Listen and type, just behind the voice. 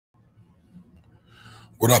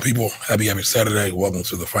What up, people? Happy Saturday. Welcome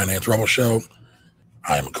to the Finance Rebel Show.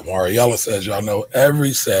 I'm Kamari Ellis. As y'all know,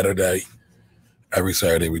 every Saturday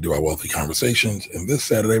we do our wealthy conversations. And this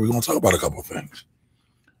Saturday, we're going to talk about a couple of things.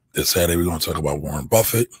 This Saturday, we're going to talk about Warren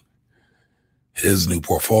Buffett, his new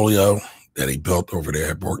portfolio that he built over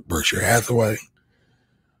there at Berkshire Hathaway.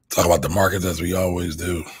 Talk about the markets as we always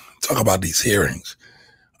do. Talk about these hearings.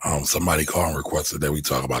 Somebody called and requested that we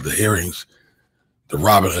talk about the hearings, the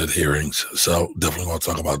Robinhood hearings. So definitely going to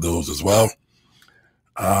talk about those as well.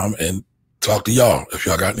 And talk to y'all. If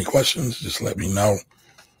y'all got any questions, just let me know.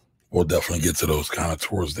 We'll definitely get to those kind of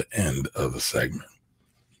towards the end of the segment.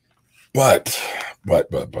 But, let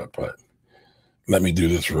me do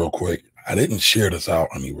this real quick. I didn't share this out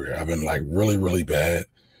anywhere. I've been like really bad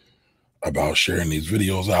about sharing these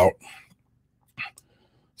videos out.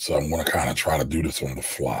 So I'm going to kind of try to do this on the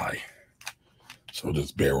fly. So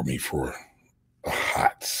just bear with me for a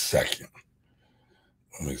hot second.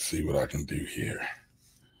 Let me see what I can do here.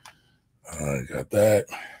 All right, got that.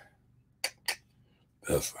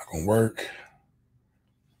 That's not going to work.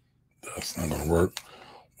 That's not going to work.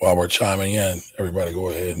 While we're chiming in, everybody go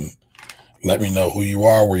ahead and let me know who you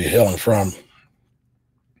are, where you're hailing from.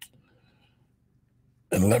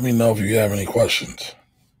 And let me know if you have any questions.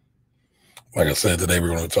 Like I said, today we're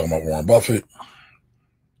going to be talking about Warren Buffett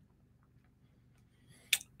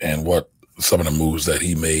and what some of the moves that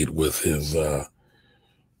he made with his new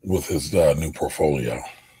portfolio.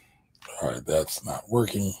 All right, that's not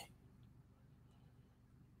working.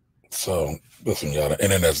 So listen, y'all, the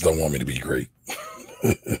internets don't want me to be great.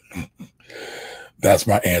 That's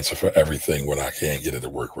my answer for everything when I can't get it to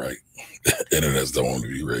work right. Internets don't want me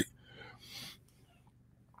to be great.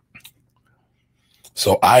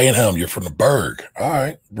 So I and him, you're from the Berg. All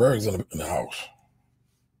right, Berg's in the house.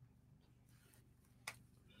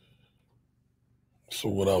 So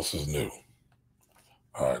what else is new?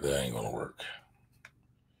 All right, that ain't going to work.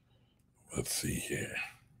 Let's see here.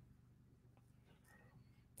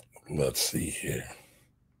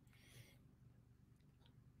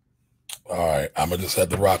 All right, I'm going to just have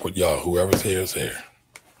to rock with y'all. Whoever's here is here.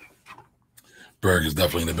 Berg is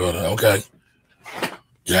definitely in the building. Okay.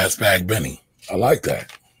 Gas Bag Benny. I like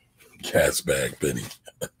that. Gas Bag Benny.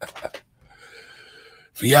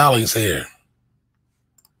 Fiali's here.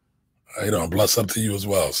 You know, bless up to you as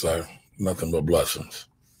well, sir. Nothing but blessings.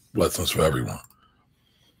 Blessings for everyone.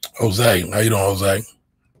 Jose, how you doing, Jose?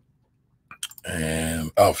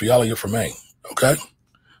 And, Fiala, you're from Maine. Okay.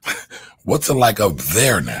 What's it like up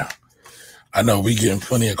there now? I know we getting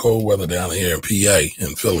plenty of cold weather down here in PA,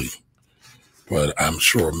 in Philly. But I'm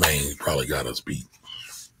sure Maine probably got us beat.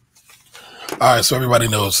 All right, so everybody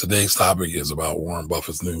knows today's topic is about Warren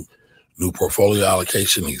Buffett's new portfolio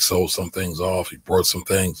allocation. He sold some things off. He brought some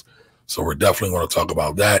things. So we're definitely going to talk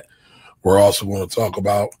about that. We're also going to talk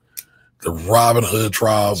about the Robinhood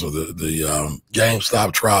trials, or the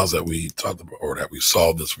GameStop trials that we talked about, or that we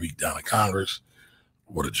saw this week down in Congress.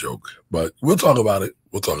 What a joke. But we'll talk about it.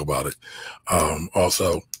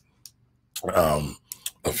 Also,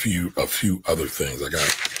 a few other things. I got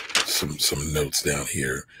some notes down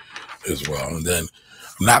here as well. And then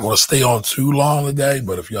I'm not going to stay on too long today,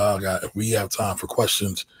 but if we have time for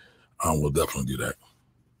questions, we'll definitely do that.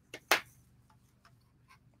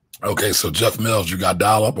 Okay, so Jeff Mills, you got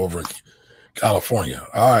dial up over in California.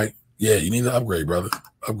 All right. Yeah, you need to upgrade, brother.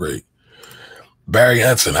 Upgrade. Barry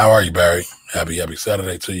Henson, how are you, Barry? Happy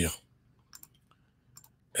Saturday to you.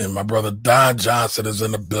 And my brother Don Johnson is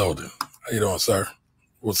in the building. How you doing, sir?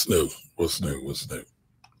 What's new? All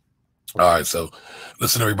right, so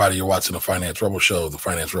listen, everybody, you're watching the Finance Rebel Show. The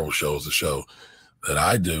Finance Rebel Show is a show that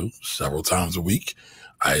I do several times a week.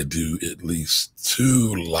 I do at least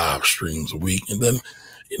 2 live streams a week. And then,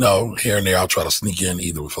 you know, here and there, I'll try to sneak in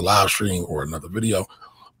either with a live stream or another video.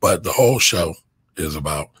 But the whole show is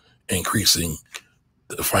about increasing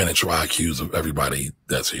the financial IQs of everybody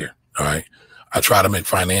that's here. All right. I try to make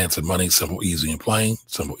finance and money simple, easy, and plain,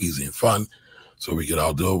 simple, easy, and fun. So we can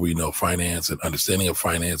all do it. We know finance and understanding of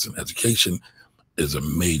finance and education is a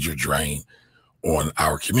major drain on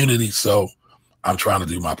our community. So I'm trying to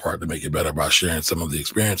do my part to make it better by sharing some of the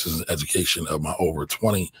experiences and education of my over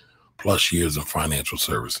 20 plus years in financial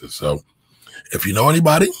services. So if you know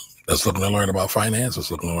anybody that's looking to learn about finance, that's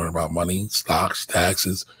looking to learn about money, stocks,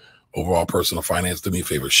 taxes, overall personal finance, do me a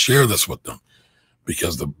favor, share this with them,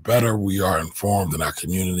 because the better we are informed in our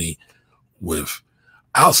community with,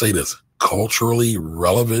 I'll say this, culturally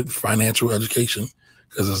relevant financial education,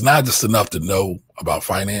 because it's not just enough to know about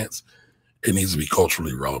finance, it needs to be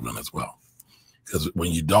culturally relevant as well. Because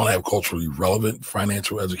when you don't have culturally relevant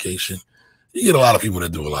financial education, you get a lot of people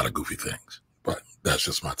that do a lot of goofy things. But That's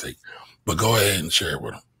just my take. But go ahead and share it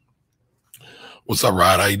with them. What's up,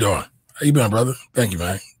 Rod? How you doing? How you been, brother? Thank you,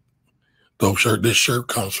 man. Dope shirt. This shirt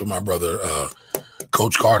comes from my brother,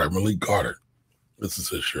 Coach Carter, Malik Carter. This is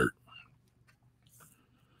his shirt.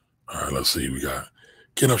 All right, let's see. We got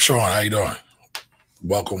Kenneth Sean. How you doing?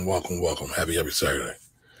 Welcome, welcome, welcome. Happy every Saturday.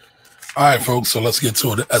 All right, folks. So let's get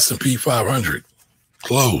to it. The S&P 500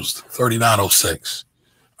 closed 3906.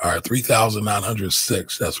 All right,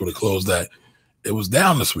 3,906. That's what it closed at. It was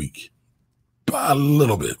down this week by a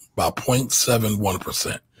little bit, by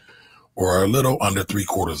 0.71%, or a little under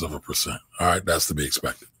 0.75%. All right, that's to be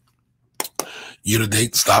expected. Year to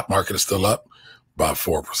date, the stock market is still up by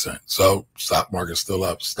 4%. So stock market's still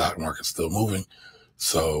up, stock market's still moving.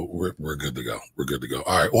 So we're good to go. We're good to go.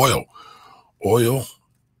 All right, oil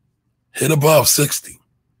hit above 60.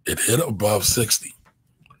 It hit above 60,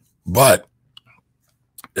 but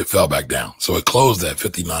it fell back down. So it closed at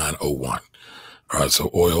 59.01. All right,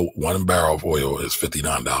 so oil, 1 barrel of oil is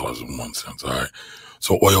 $59.01. All right,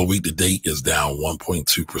 so oil week to date is down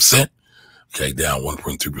 1.2%. Okay, down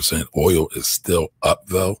 1.2%. Oil is still up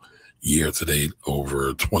though, year to date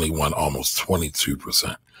over 21, almost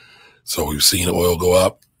 22%. So we've seen oil go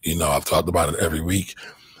up. You know, I've talked about it every week.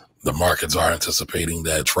 The markets are anticipating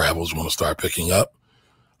that travel is going to start picking up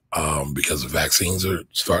because the vaccines are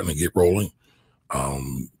starting to get rolling.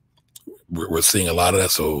 We're seeing a lot of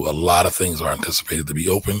that. So a lot of things are anticipated to be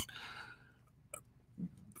open.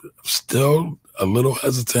 Still a little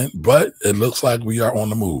hesitant, but it looks like we are on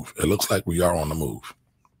the move. It looks like we are on the move.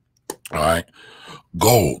 All right.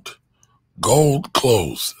 Gold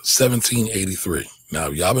closed 1783. Now,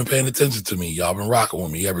 y'all been paying attention to me. Y'all been rocking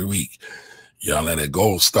with me every week. Y'all know that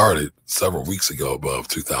gold started several weeks ago above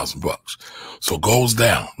 $2,000. So gold's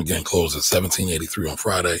down. Again, closed at 1783 on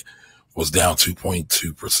Friday. Was down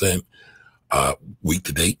 2.2% week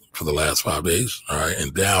to date for the last 5 days. All right.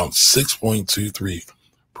 And down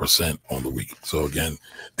 6.23% on the week. So again,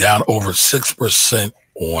 down over 6%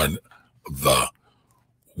 on the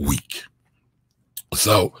week.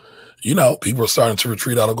 So, you know, people are starting to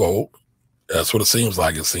retreat out of gold. That's what it seems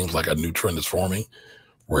like. It seems like a new trend is forming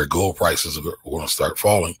where gold prices are going to start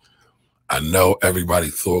falling. I know everybody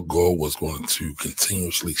thought gold was going to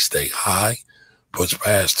continuously stay high, push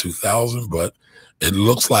past 2,000, but it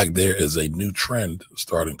looks like there is a new trend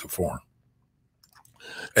starting to form.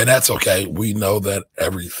 And that's okay. We know that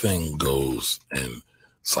everything goes in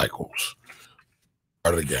cycles.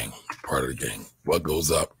 Part of the game, part of the game. What goes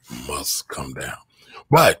up must come down.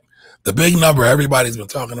 But the big number everybody's been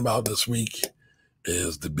talking about this week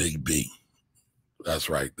is the big B. That's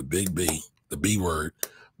right, the big B, the B word,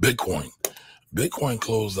 Bitcoin. Bitcoin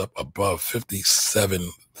closed up above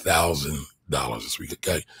 $57,000 this week,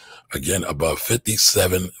 okay? Again, above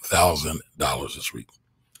 $57,000 this week.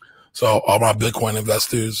 So all my Bitcoin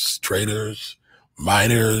investors, traders,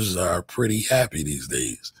 miners are pretty happy these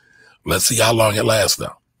days. Let's see how long it lasts,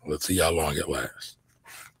 though. Let's see how long it lasts.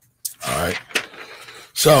 All right.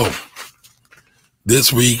 So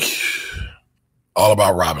this week, all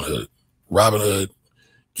about Robinhood. Robinhood,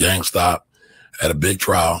 GameStop had a big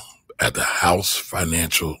trial at the House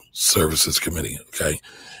Financial Services Committee, okay?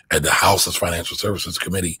 At the House's Financial Services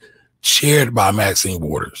Committee, chaired by Maxine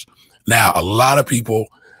Waters. Now, a lot of people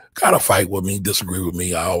kind of fight with me, disagree with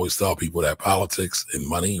me. I always tell people that politics and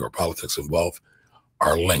money or politics and wealth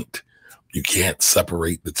are linked. You can't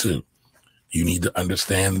separate the two. You need to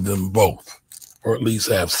understand them both, or at least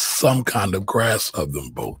have some kind of grasp of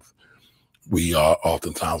them both. We are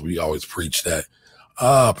oftentimes, we always preach that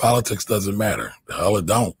politics doesn't matter. The hell it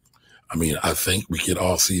don't. I mean, I think we can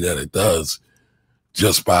all see that it does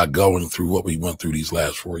just by going through what we went through these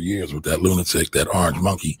last 4 years with that lunatic, that orange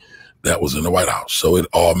monkey that was in the White House. So it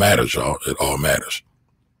all matters, y'all. It all matters.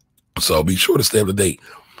 So be sure to stay up to date.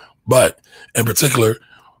 But in particular,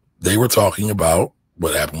 they were talking about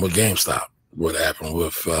what happened with GameStop, what happened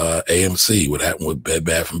with AMC, what happened with Bed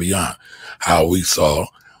Bath & Beyond, how we saw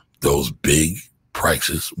those big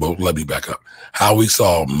prices. Well, let me back up. How we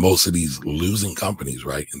saw most of these losing companies,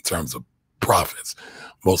 right, in terms of profits,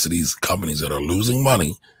 most of these companies that are losing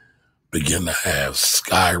money begin to have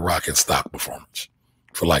skyrocket stock performance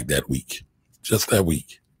for like that week, just that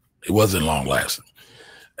week. It wasn't long lasting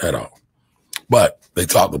at all, but they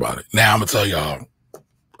talked about it. Now I'm gonna tell y'all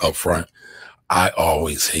up front, I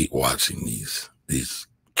always hate watching these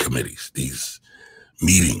committees, these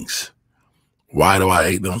meetings. Why do I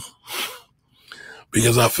hate them?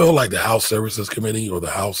 Because I feel like the House Services Committee or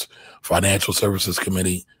the House Financial Services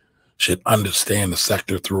Committee should understand the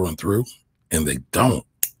sector through and through, and they don't.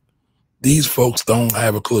 These folks don't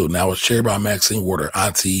have a clue. Now, it's chaired by Maxine Waters.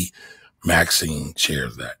 Auntie Maxine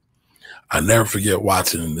chairs that. I never forget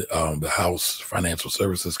watching the House Financial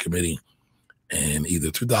Services Committee in either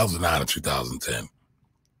 2009 or 2010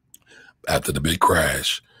 after the big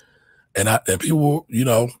crash. And people,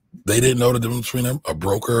 they didn't know the difference between a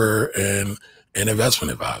broker and an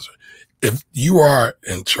investment advisor. If you are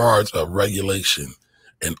in charge of regulation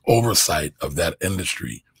and oversight of that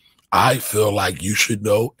industry, I feel like you should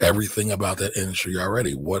know everything about that industry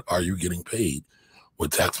already. What are you getting paid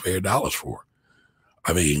with taxpayer dollars for?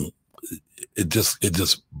 I mean, it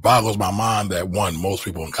just boggles my mind that, one, most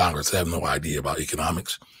people in Congress have no idea about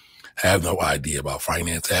economics, have no idea about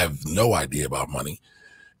finance, have no idea about money,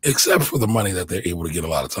 except for the money that they're able to get a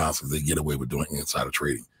lot of times because they get away with doing insider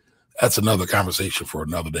trading. That's another conversation for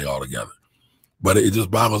another day altogether. But it just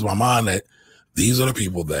boggles my mind that these are the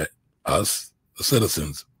people that us, the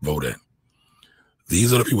citizens, vote in.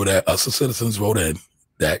 These are the people that us, the citizens, vote in,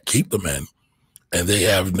 that keep them in, and they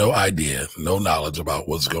have no idea, no knowledge about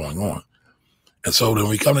what's going on. And so then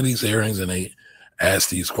we come to these hearings and they ask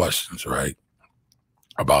these questions, right,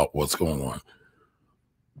 about what's going on.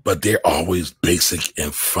 But they're always basic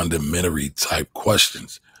and fundamentary type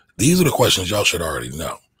questions. These are the questions y'all should already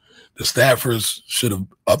know. The staffers should have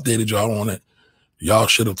updated y'all on it. Y'all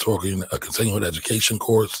should have taken a continuing education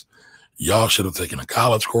course. Y'all should have taken a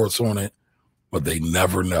college course on it, but they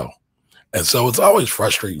never know. And so it's always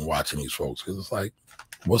frustrating watching these folks because it's like,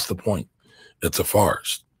 what's the point? It's a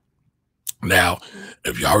farce. Now,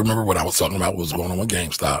 if y'all remember what I was talking about what was going on with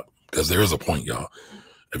GameStop, because there is a point, y'all.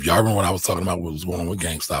 If y'all remember what I was talking about what was going on with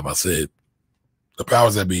GameStop, I said, the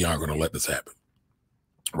powers that be aren't going to let this happen,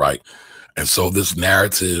 right? And so this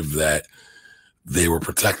narrative that they were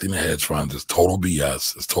protecting the hedge funds is total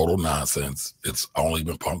BS. It's total nonsense. It's only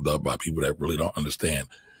been pumped up by people that really don't understand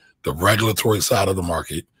the regulatory side of the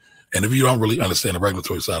market. And if you don't really understand the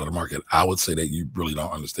regulatory side of the market, I would say that you really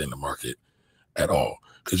don't understand the market at all.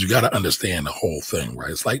 Because you got to understand the whole thing,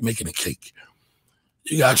 right? It's like making a cake.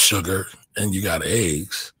 You got sugar and you got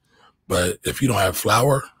eggs, but if you don't have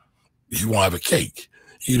flour, you won't have a cake.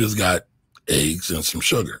 You just got eggs and some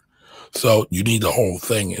sugar. So you need the whole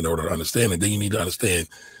thing in order to understand it. Then you need to understand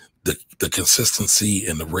the consistency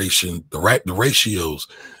and the ratios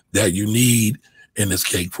that you need in this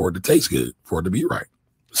cake for it to taste good, for it to be right.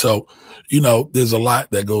 So, there's a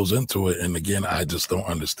lot that goes into it. And again, I just don't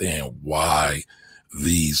understand why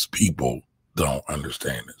these people don't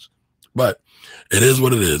understand this. But it is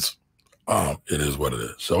what it is. It is what it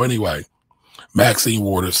is. So anyway, Maxine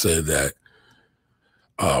Waters said that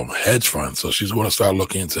hedge funds, so she's going to start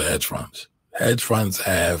looking into hedge funds. Hedge funds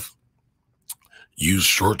have used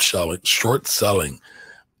short selling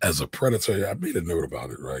as a predatory. I made a note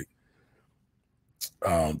about it, right?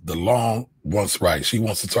 She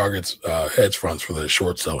wants to target hedge funds for their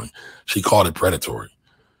short selling. She called it predatory.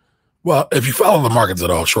 Well, if you follow the markets at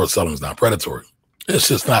all, short selling is not predatory. It's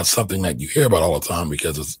just not something that you hear about all the time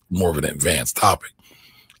because it's more of an advanced topic.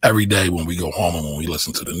 Every day when we go home and when we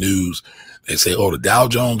listen to the news, they say, oh, the Dow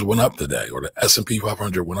Jones went up today or the S&P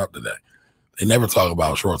 500 went up today. They never talk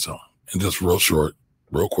about short selling. And just real short,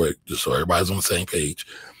 real quick, just so everybody's on the same page.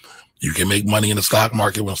 You can make money in the stock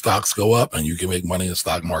market when stocks go up, and you can make money in the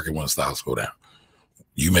stock market when stocks go down.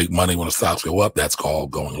 You make money when the stocks go up. That's called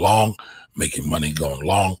going long, making money going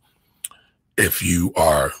long. If you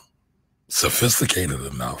are sophisticated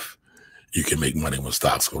enough, you can make money when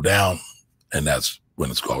stocks go down, and that's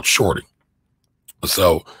when it's called shorting.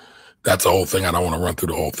 So that's the whole thing. I don't want to run through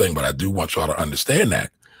the whole thing, but I do want y'all to understand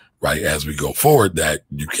that, right, as we go forward, that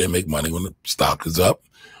you can make money when the stock is up,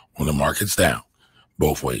 when the market's down,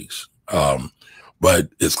 both ways. But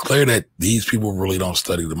it's clear that these people really don't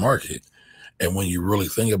study the market. And when you really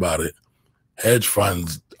think about it, hedge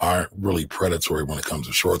funds aren't really predatory when it comes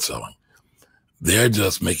to short selling. They're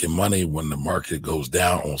just making money when the market goes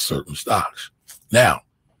down on certain stocks. Now,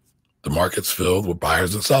 the market's filled with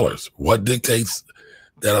buyers and sellers. What dictates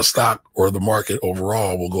that a stock or the market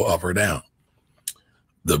overall will go up or down?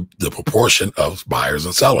 The proportion of buyers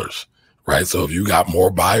and sellers, right? So if you got more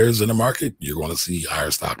buyers in the market, you're going to see higher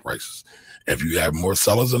stock prices. If you have more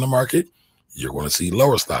sellers in the market, you're going to see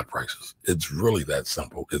lower stock prices. It's really that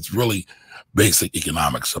simple. It's really basic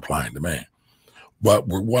economic supply and demand. But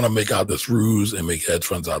we want to make out this ruse and make hedge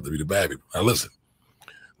funds out to be the bad people. Now, listen,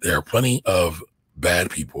 there are plenty of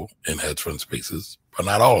bad people in hedge fund spaces, but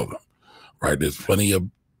not all of them, right? There's plenty of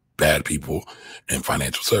bad people in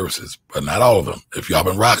financial services, but not all of them. If y'all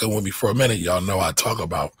been rocking with me for a minute, y'all know I talk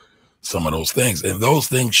about some of those things, and those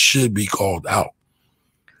things should be called out.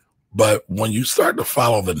 But when you start to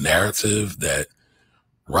follow the narrative that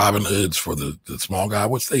Robin Hood's for the small guy,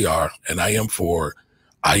 which they are, and I am for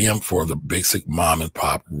the basic mom and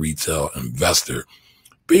pop retail investor,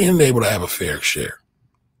 being able to have a fair share,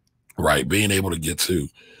 right? Being able to get to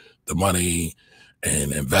the money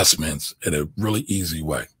and investments in a really easy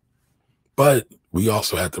way. But we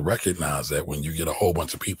also have to recognize that when you get a whole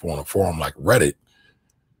bunch of people on a forum like Reddit,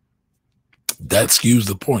 that skews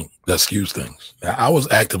the point. That skews things. Now, I was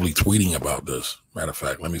actively tweeting about this. Matter of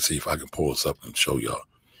fact, let me see if I can pull this up and show y'all.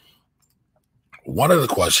 One of the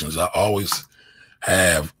questions I always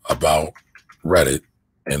have about Reddit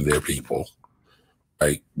and their people,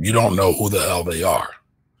 right? You don't know who the hell they are.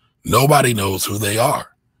 Nobody knows who they are.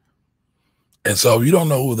 And so if you don't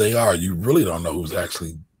know who they are, you really don't know who's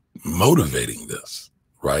actually motivating this,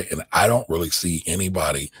 right? And I don't really see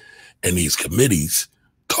anybody in these committees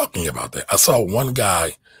talking about that. I saw one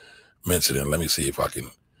guy mention it. Let me see if I can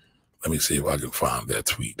find that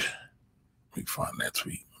tweet. Let me find that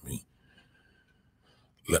tweet.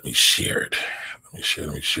 Let me share it. Let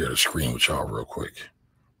me share the screen with y'all real quick.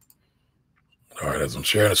 All right, as I'm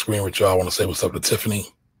sharing the screen with y'all, I want to say what's up to Tiffany.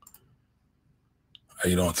 How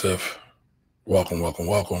you doing, Tiff? Welcome, welcome,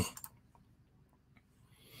 welcome.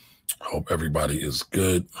 Hope everybody is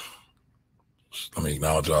good. Let me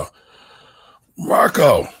acknowledge y'all.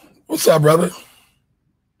 Marco, what's up, brother?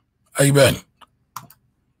 How you been?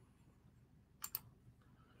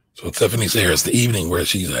 So Tiffany's here. It's the evening where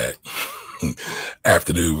she's at.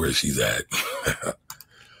 Afternoon where she's at.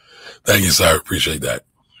 Thank you, sir. Appreciate that.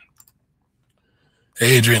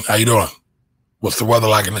 Hey, Adrian, how you doing? What's the weather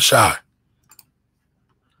like in the Chi?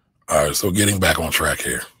 All right, so getting back on track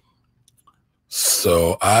here.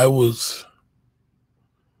 So I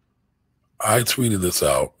tweeted this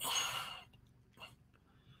out.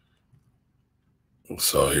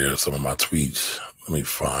 So here's some of my tweets. Let me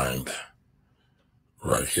find.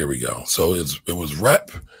 Right, here we go. So it was Rep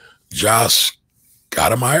Josh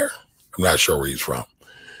Gottemeyer. I'm not sure where he's from.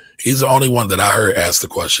 He's the only one that I heard ask the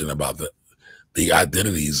question about the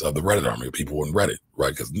identities of the Reddit army, people in Reddit,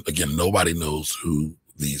 right? Because again, nobody knows who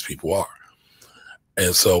these people are.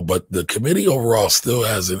 And so, but the committee overall still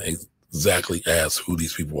hasn't exactly asked who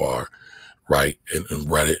these people are, right? In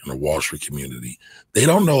Reddit and the Wall Street community. They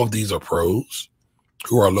don't know if these are pros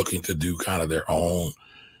who are looking to do kind of their own,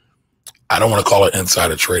 I don't want to call it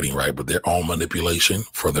insider trading, right? But their own manipulation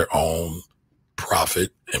for their own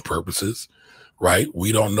profit and purposes, right?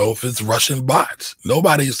 We don't know if it's Russian bots.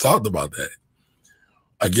 Nobody's talked about that.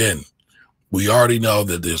 Again, we already know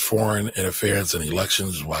that there's foreign interference in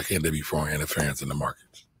elections. Why can't there be foreign interference in the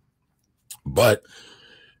markets? But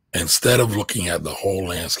instead of looking at the whole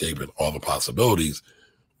landscape and all the possibilities,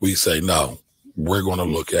 we say, no, we're going to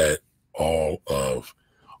look at all of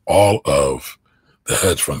the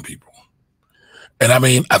hedge fund people. And I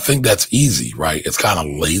mean, I think that's easy, right? It's kind of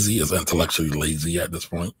lazy. It's intellectually lazy at this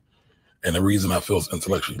point. And the reason I feel it's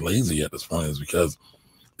intellectually lazy at this point is because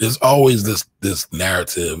there's always this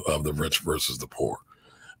narrative of the rich versus the poor.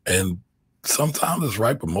 And sometimes it's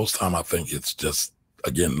right, but most time I think it's just,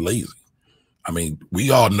 again, lazy. I mean, we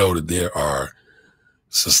all know that there are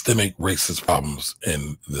systemic racist problems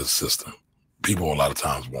in this system. People a lot of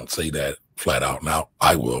times won't say that flat out. Now,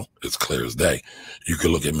 I will. It's clear as day. You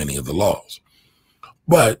can look at many of the laws.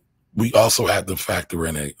 But we also have to factor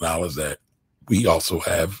in and acknowledge that we also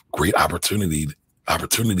have great opportunities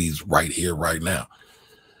right here, right now.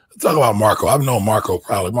 Talk about Marco. I've known Marco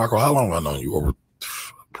Marco, how long have I known you? Over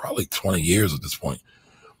probably 20 years at this point.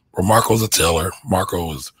 Well, Marco's a teller.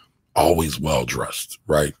 Marco is always well dressed,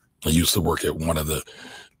 right? I used to work at one of the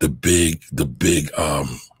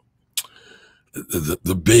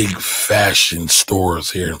big fashion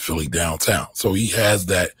stores here in Philly downtown. So he has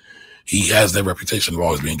that reputation of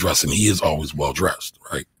always being dressed, and he is always well dressed,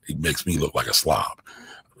 right? He makes me look like a slob.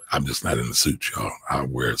 I'm just not in the suit, y'all. I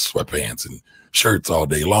wear sweatpants and shirts all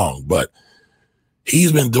day long, but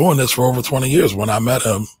he's been doing this for over 20 years. When I met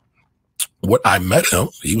him,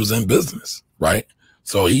 he was in business, right?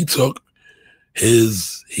 So he took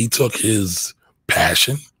his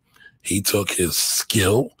passion, he took his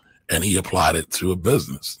skill, and he applied it to a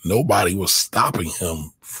business. Nobody was stopping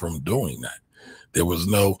him from doing that. There was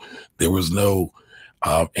no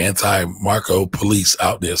anti-Marco police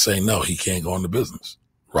out there saying, no, he can't go into business,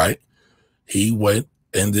 right? He went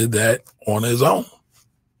and did that on his own.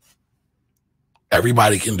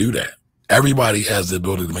 Everybody can do that. Everybody has the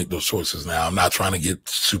ability to make those choices. Now, I'm not trying to get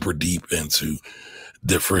super deep into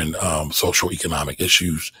different social economic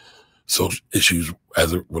issues, issues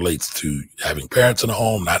as it relates to having parents in the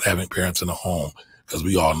home, not having parents in the home, because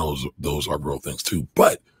we all know those are real things too.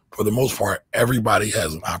 But for the most part, everybody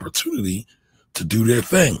has an opportunity to do their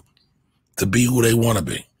thing, to be who they want to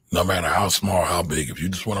be, no matter how small or how big. If you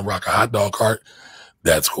just want to rock a hot dog cart,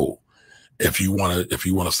 that's cool. If you want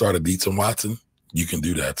to start a Dietz and Watson, You can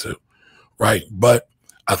do that too, right? But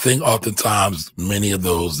I think oftentimes many of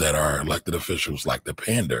those that are elected officials like to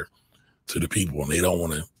pander to the people, and they don't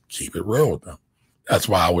want to keep it real with them. That's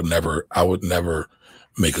why I would never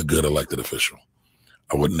make a good elected official.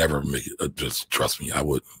 I would never make it. Just trust me. I've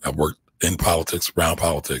worked in politics, around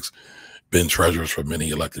politics, been treasurers for many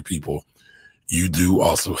elected people. You do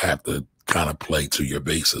also have to kind of play to your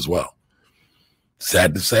base as well.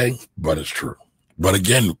 Sad to say, but it's true. But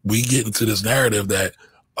again, we get into this narrative that,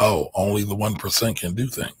 oh, only the 1% can do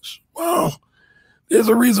things. Well, there's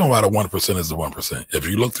a reason why the 1% is the 1%. If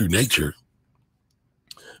you look through nature,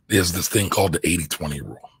 there's this thing called the 80-20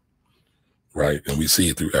 rule, right? And we see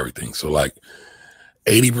it through everything. So like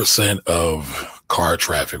 80% of car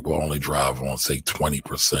traffic will only drive on, say,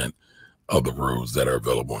 20% of the roads that are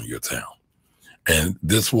available in your town. And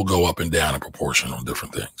this will go up and down in proportion on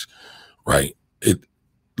different things, right?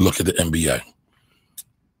 Look at the NBA.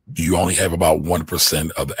 You only have about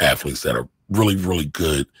 1% of the athletes that are really, really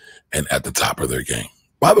good and at the top of their game.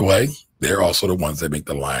 By the way, they're also the ones that make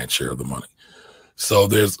the lion's share of the money. So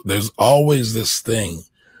there's always this thing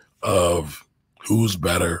of who's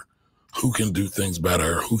better, who can do things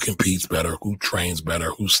better, who competes better, who trains better,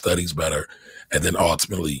 who studies better, and then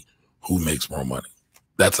ultimately who makes more money.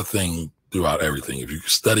 That's a thing throughout everything. If you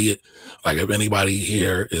study it, like if anybody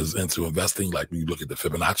here is into investing, like you look at the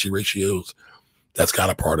Fibonacci ratios, that's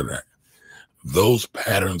kind of part of that. Those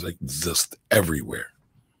patterns exist everywhere,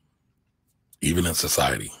 even in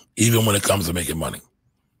society, even when it comes to making money.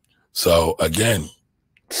 So again,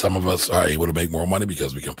 some of us are able to make more money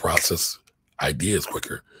because we can process ideas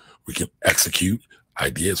quicker. We can execute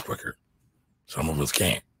ideas quicker. Some of us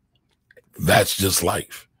can't. That's just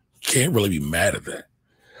life. You can't really be mad at that.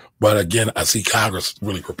 But again, I see Congress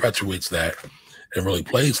really perpetuates that and really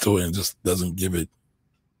plays to it and just doesn't give it,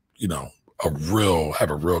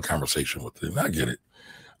 have a real conversation with it. And I get it.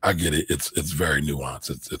 It's very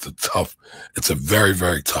nuanced. It's a very,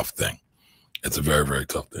 very tough thing. It's a very, very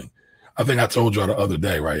tough thing. I think I told y'all the other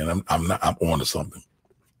day, right? And I'm on to something.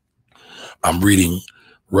 I'm reading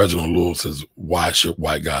Reginald Lewis's Why Should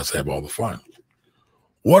White Guys Have All the Fun?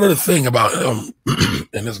 One of the thing about him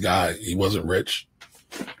and this guy, he wasn't rich.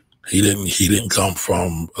 He didn't come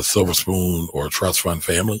from a silver spoon or a trust fund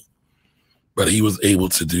family, but he was able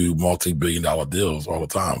to do multi-billion-dollar deals all the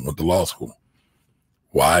time with the law school.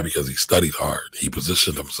 Why? Because he studied hard. He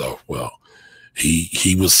positioned himself well.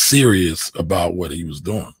 He was serious about what he was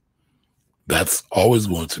doing. That's always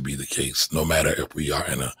going to be the case, no matter if we are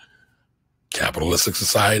in a capitalistic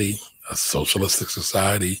society, a socialistic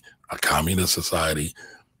society, a communist society.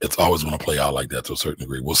 It's always going to play out like that to a certain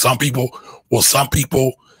degree. Will some people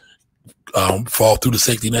fall through the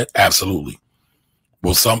safety net? Absolutely.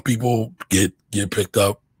 Will some people get picked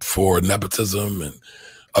up for nepotism and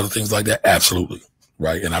other things like that? Absolutely.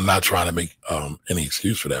 Right. And I'm not trying to make any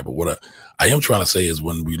excuse for that. But what I am trying to say is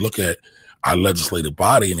when we look at our legislative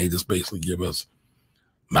body and they just basically give us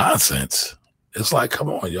nonsense, it's like, come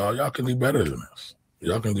on, y'all can do better than this.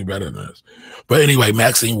 Y'all can do better than this. But anyway,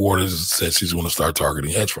 Maxine Waters says she's going to start targeting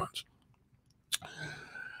hedge funds.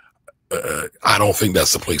 I don't think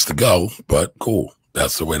that's the place to go, but cool.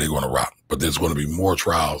 That's the way they're going to rock. But there's going to be more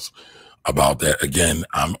trials about that. Again,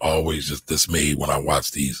 I'm always just dismayed when I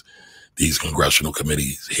watch these congressional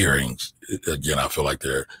committees hearings. Again, I feel like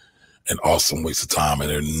they're an awesome waste of time, and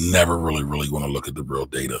they're never really, really going to look at the real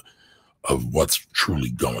data of what's truly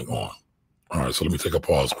going on. All right, so let me take a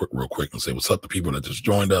pause real quick and say what's up to people that just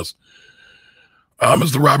joined us.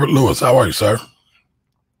 Mr. Robert Lewis, how are you, sir?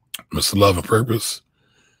 Mr. Love and Purpose.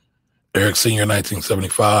 Eric Senior,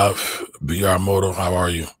 1975. BR Moto, how are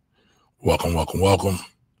you? Welcome, welcome, welcome.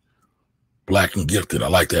 Black and Gifted, I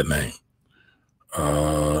like that name.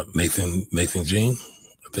 Nathan Jean,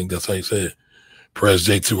 I think that's how you say it. Prez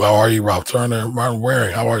J2, how are you? Ralph Turner, Martin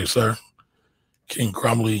Waring, how are you, sir? King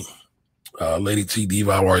Crumley, Lady T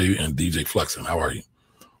Diva, how are you? And DJ Flexen, how are you?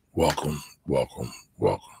 Welcome, welcome,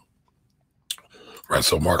 welcome. Right,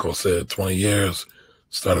 so Marco said 20 years,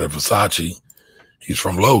 started at Versace. He's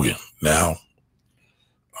from Logan. Now,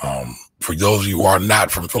 for those of you who are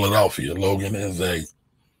not from Philadelphia, Logan is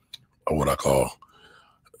what I call,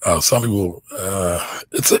 some people,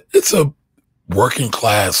 it's a working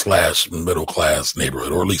class / middle class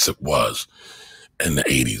neighborhood, or at least it was in the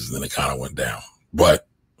 80s, and then it kind of went down. But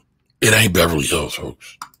it ain't Beverly Hills,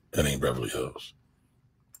 folks. It ain't Beverly Hills.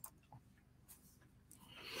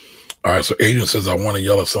 All right, so Adrian says, I want to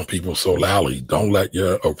yell at some people so loudly. Don't let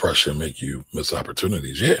your oppression make you miss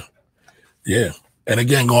opportunities. Yeah. And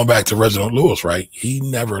again, going back to Reginald Lewis, right? He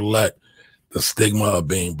never let the stigma of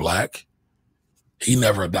being Black, he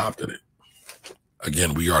never adopted it.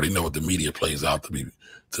 Again, we already know what the media plays out to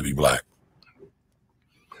be black.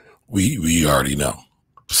 We already know.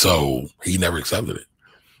 So he never accepted it.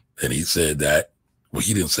 And he said that, well,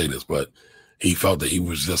 he didn't say this, but he felt that he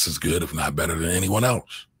was just as good, if not better than anyone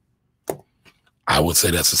else. I would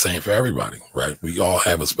say that's the same for everybody, right? We all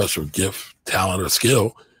have a special gift, talent, or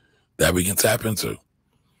skill that we can tap into.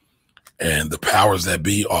 And the powers that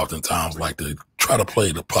be oftentimes like to try to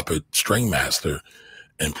play the puppet string master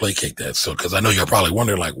and placate that. So, because I know you're probably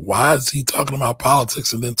wondering, like, why is he talking about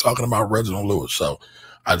politics and then talking about Reginald Lewis? So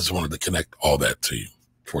I just wanted to connect all that to you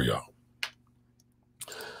for y'all.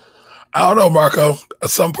 I don't know, Marco.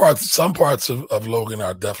 Some parts of Logan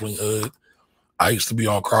are definitely hood. I used to be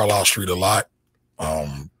on Carlisle Street a lot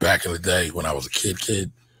back in the day when I was a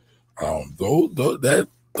kid.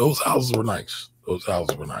 Those houses were nice. Those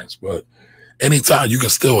houses were nice. But anytime you can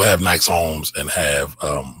still have nice homes and have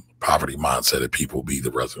poverty mindset that people be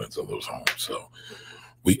the residents of those homes. So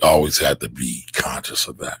we always had to be conscious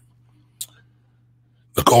of that.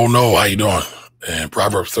 Nicole No, how you doing? And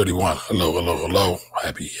Proverbs 31, hello.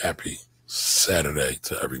 Happy Saturday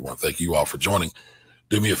to everyone. Thank you all for joining.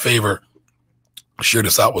 Do me a favor, share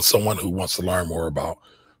this out with someone who wants to learn more about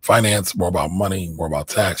finance, more about money, more about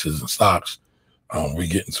taxes and stocks. We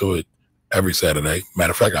get into it every Saturday.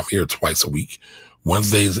 Matter of fact, I'm here twice a week,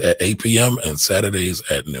 Wednesdays at 8 p.m. and Saturdays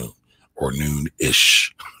at noon or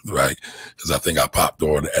noon-ish, right? Because I think I popped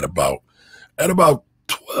on at about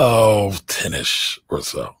 12:10-ish or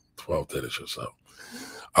so. All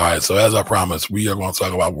right, so as I promised, we are going to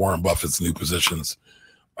talk about Warren Buffett's new positions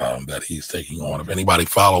that he's taking on. If anybody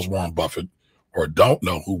follows Warren Buffett or don't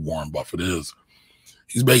know who Warren Buffett is,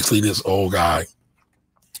 he's basically this old guy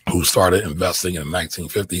who started investing in the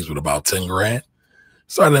 1950s with about 10 grand.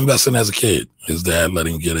 Started investing as a kid. His dad let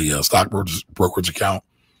him get a stock brokerage account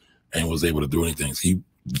and was able to do anything.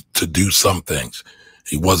 To do some things.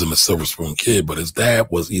 He wasn't a silver spoon kid, but his dad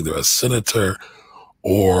was either a senator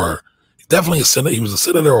or definitely a senator. He was a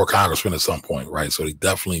senator or a congressman at some point, right? So they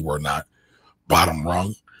definitely were not bottom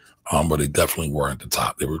rung, but they definitely were at the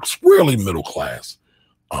top. They were really middle class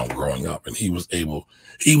growing up, and he was able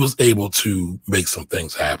to make some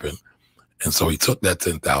things happen. And so he took that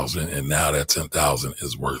 10,000, and now that 10,000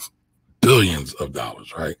 is worth billions of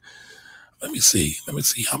dollars, right? Let me see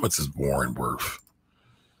how much is Warren worth.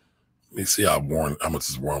 Let me see how much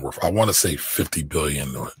is Warren worth. I want to say 50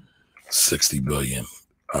 billion or 60 billion,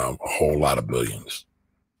 a whole lot of billions.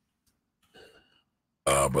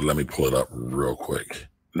 But let me pull it up real quick.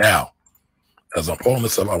 Now, as I'm pulling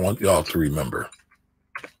this up, I want y'all to remember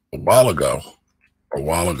a while ago,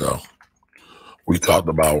 we talked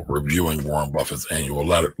about reviewing Warren Buffett's annual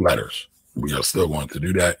letters. We are still going to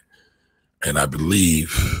do that. And I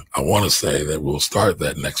want to say that we'll start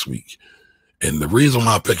that next week. And the reason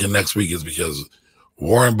why I'm picking next week is because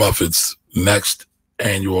Warren Buffett's next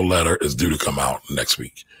annual letter is due to come out next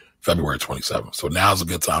week, February 27th. So now's a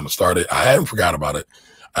good time to start it. I hadn't forgot about it.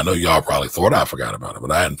 I know y'all probably thought I forgot about it,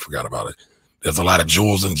 but I hadn't forgot about it. There's a lot of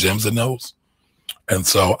jewels and gems in those. And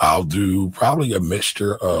so I'll do probably a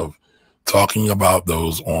mixture of talking about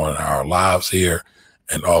those on our lives here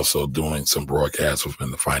and also doing some broadcasts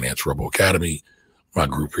within the Finance Rebel Academy, my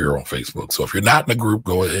group here on Facebook. So if you're not in the group,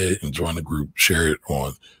 go ahead and join the group,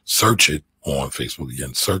 search it on Facebook.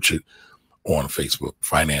 Again, search it on Facebook,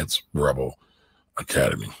 Finance Rebel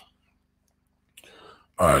Academy.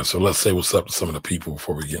 All right, so let's say what's up to some of the people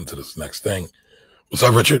before we get into this next thing. What's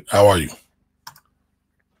up, Richard? How are you?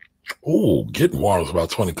 Oh, getting warm is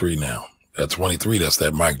about 23 now. At 23, that's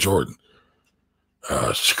that Mike Jordan.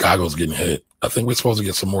 Chicago's getting hit. I think we're supposed to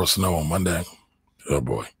get some more snow on Monday. Oh,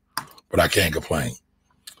 boy. But I can't complain.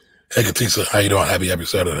 Hey, Katisa, how you doing? Happy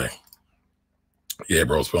Saturday. Yeah,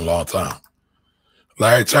 bro, it's been a long time.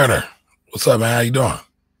 Larry Turner, what's up, man? How you doing?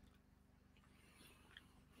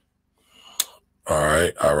 All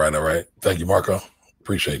right. Thank you, Marco.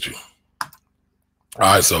 Appreciate you.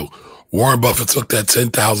 All right, so Warren Buffett took that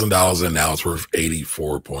 $10,000 and now it's worth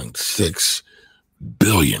 $84.6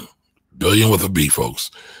 billion. Billion with a B,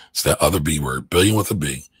 folks. It's that other B word, billion with a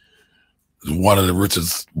B. One of the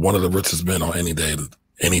richest men on any day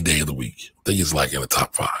of the week. I think he's like in the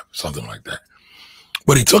top 5, something like that.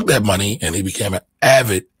 But he took that money and he became an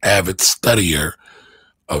avid studier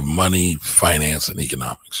of money, finance, and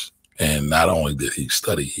economics. And not only did he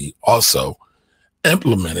study, he also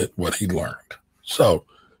implemented what he learned. So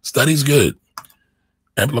study's good.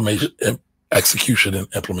 Execution and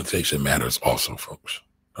implementation matters also, folks.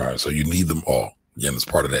 All right, so you need them all. Again, it's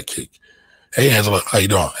part of that cake. Hey, Angela, how you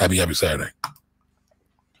doing? Happy Saturday.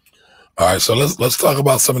 All right, so let's talk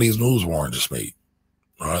about some of these moves Warren just made.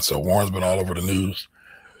 All right, so Warren's been all over the news.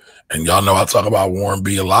 And y'all know I talk about Warren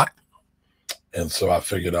B a lot. And so I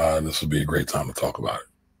figured this would be a great time to talk about it.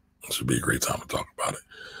 This would be a great time to talk about it.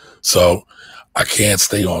 So I can't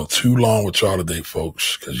stay on too long with y'all today,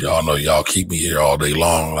 folks, because y'all know y'all keep me here all day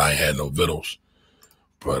long and I ain't had no vittles.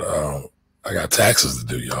 But I got taxes to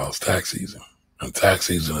do, y'all. It's tax season. And tax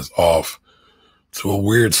season is off to a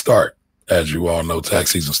weird start. As you all know,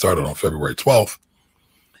 tax season started on February 12th.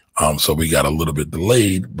 So we got a little bit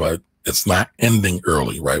delayed, but it's not ending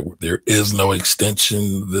early, right? There is no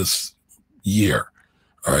extension this year.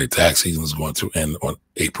 All right, tax season is going to end on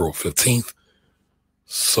April 15th.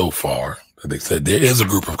 So far, they said there is a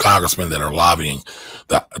group of congressmen that are lobbying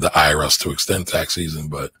the IRS to extend tax season,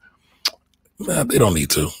 but they don't need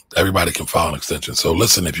to. Everybody can file an extension. So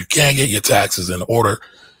listen, if you can't get your taxes in order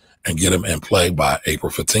and get them in play by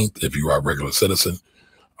April 15th, if you are a regular citizen,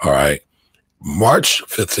 all right, March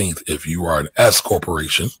 15th, if you are an S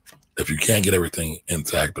corporation, if you can't get everything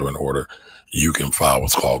intact or in order, you can file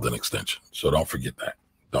what's called an extension. So don't forget that.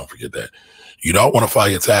 Don't forget that. You don't want to file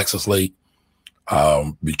your taxes late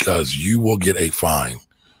because you will get a fine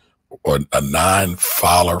or a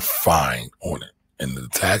non-filer fine on it. And the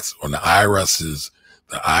tax on the IRS's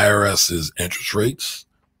interest rates,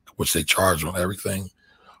 which they charge on everything,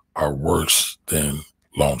 are worse than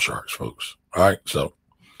loan sharks, folks. All right. So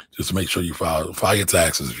just make sure you file your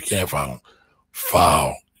taxes. If you can't file them,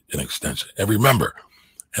 file an extension. And remember,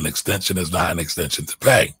 an extension is not an extension to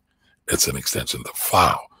pay. It's an extension to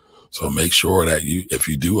file. So make sure that if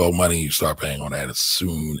you do owe money, you start paying on that as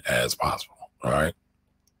soon as possible. All right.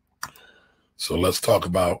 So let's talk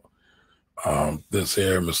about this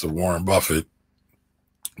here, Mr. Warren Buffett.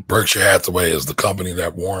 Berkshire Hathaway is the company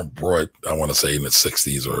that Warren brought, I want to say in the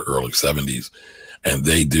 60s or early 70s. And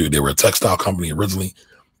they were a textile company originally,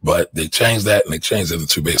 but they changed that and they changed it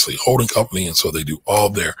into basically a holding company. And so they do all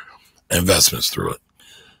their investments through it.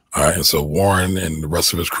 All right. And so Warren and the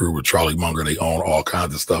rest of his crew with Charlie Munger, they own all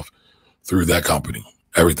kinds of stuff through that company.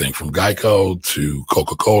 Everything from Geico to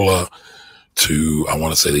Coca-Cola to, I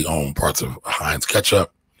want to say they own parts of Heinz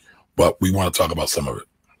ketchup, but we want to talk about some of it.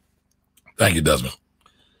 Thank you, Desmond.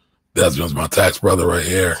 Desmond's my tax brother right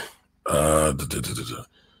here.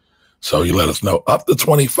 So he let us know up to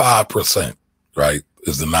 25%, right,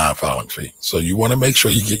 is the non-filing fee. So you want to make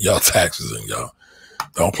sure you get y'all taxes in, y'all.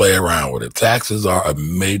 Don't play around with it. Taxes are a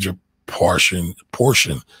major portion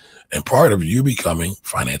and part of you becoming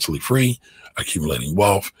financially free, accumulating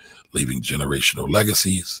wealth, leaving generational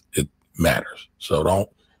legacies. It matters. So don't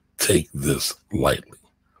take this lightly.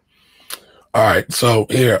 All right. So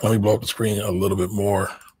here, let me blow up the screen a little bit more.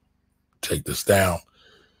 Take this down.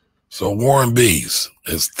 So Warren B's,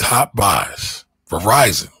 his top buys,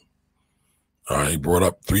 Verizon. All right. He brought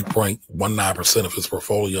up 3.19% of his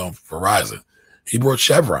portfolio on Verizon. He brought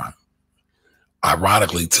Chevron.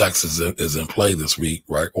 Ironically, Texas is in play this week,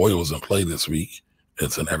 right? Oil is in play this week.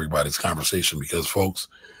 It's in everybody's conversation because folks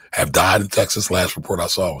have died in Texas. Last report I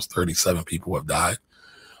saw was 37 people have died.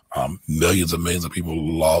 Millions and millions of people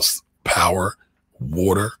lost power,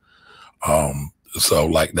 water. So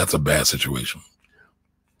like that's a bad situation.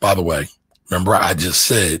 By the way, remember I just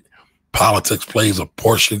said politics plays a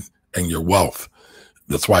portion in your wealth.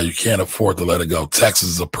 That's why you can't afford to let it go. Texas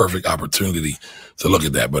is a perfect opportunity to look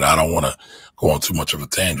at that, but I don't want to go on too much of a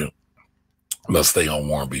tangent. Let's stay on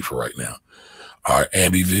Warren B for right now. All right,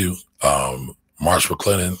 AmbiView, Marsh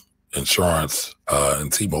McLennan Insurance,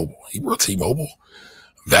 and T-Mobile. He brought T-Mobile.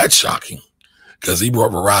 That's shocking because he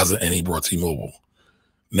brought Verizon and he brought T-Mobile.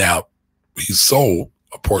 Now, he sold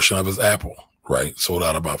a portion of his Apple, right? Sold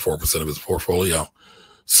out about 4% of his portfolio.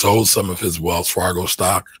 Sold some of his Wells Fargo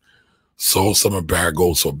stock. Sold some of Barrick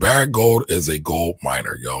Gold. So Barrick Gold is a gold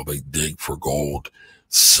miner, y'all. They dig for gold,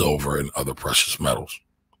 silver, and other precious metals.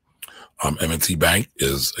 M&T Bank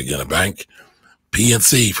is, again, a bank.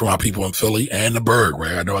 PNC for my people in Philly and the Berg,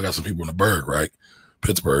 right? I know I got some people in the Berg, right?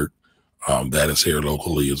 Pittsburgh. That is here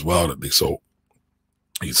locally as well that they sold.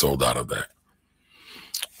 He sold out of that.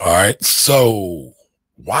 All right. So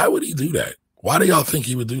why would he do that? Why do y'all think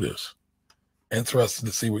he would do this? Interested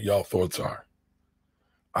to see what y'all thoughts are.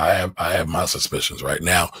 I have my suspicions right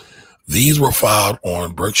now. These were filed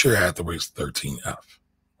on Berkshire Hathaway's 13F.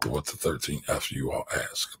 What's the 13F, you all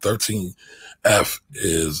ask? 13F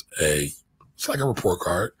is it's like a report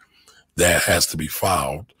card that has to be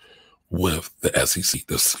filed with the SEC,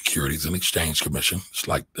 the Securities and Exchange Commission. It's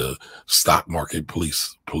like the stock market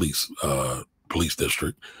police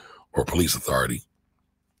district or police authority.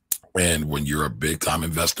 And when you're a big time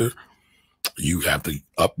investor, you have to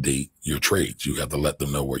update your trades. You have to let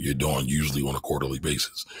them know what you're doing, usually on a quarterly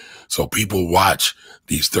basis. So people watch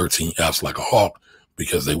these 13Fs like a hawk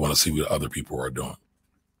because they want to see what other people are doing.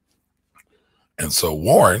 And so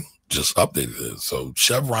Warren just updated it. So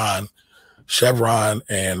Chevron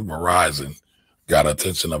and Verizon got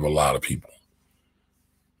attention of a lot of people.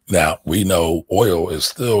 Now, we know oil is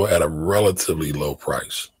still at a relatively low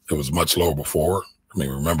price. It was much lower before. I mean,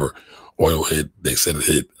 remember, oil they said it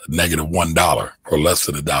hit -$1 or less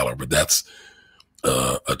than $1, but that's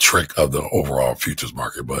a trick of the overall futures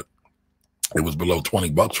market. But it was below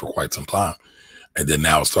 $20 for quite some time. And then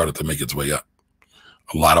now it started to make its way up.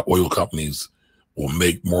 A lot of oil companies will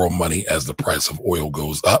make more money as the price of oil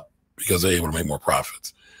goes up because they're able to make more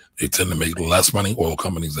profits. They tend to make less money, oil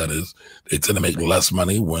companies that is, they tend to make less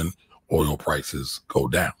money when oil prices go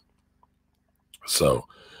down. So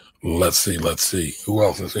let's see. Who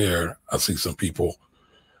else is here? I see some people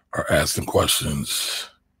are asking questions.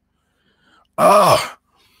 My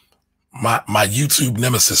YouTube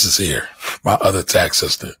nemesis is here. My other tax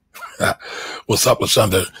sister. What's up,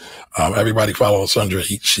 LaShonda? Everybody follow LaShonda.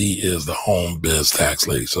 She is the home biz tax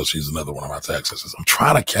lady. So she's another one of my tax sisters. I'm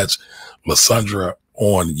trying to catch LaShonda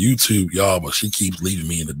on YouTube, y'all, but she keeps leaving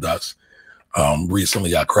me in the dust.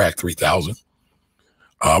 Recently I cracked 3,000.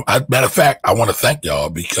 Matter of fact, I want to thank y'all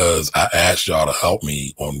because I asked y'all to help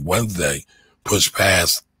me on Wednesday, push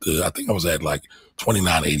past I think I was at like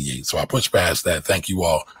 2988. So I pushed past that. Thank you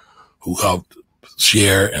all who helped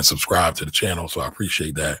share and subscribe to the channel. So I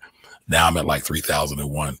appreciate that. Now I'm at like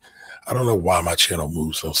 3,001. I don't know why my channel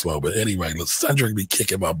moves so slow, but anyway, LaShonda be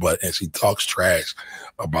kicking my butt and she talks trash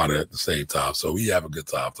about it at the same time. So we have a good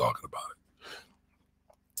time talking about it.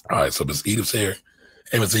 All right. So Miss Edith's here.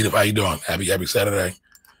 Hey, Miss Edith, how you doing? Happy Saturday.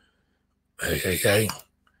 Hey.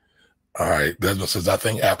 All right. Desmond says, I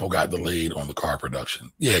think Apple got delayed on the car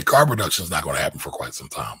production. Yeah, car production is not going to happen for quite some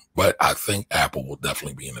time, but I think Apple will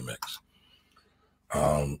definitely be in the mix.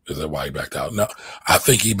 Is that why he backed out? No, I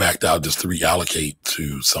think he backed out just to reallocate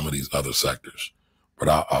to some of these other sectors, but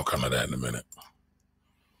I'll come to that in a minute.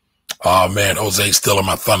 Oh man, Jose's stealing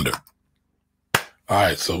my thunder. All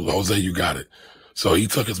right. So Jose, you got it. So he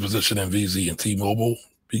took his position in VZ and T-Mobile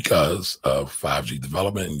because of 5G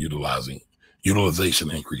development and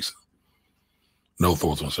utilization increasing. No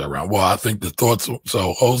thoughts on that round. Well, I think the thoughts.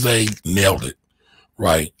 So Jose nailed it,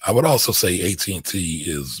 right? I would also say AT&T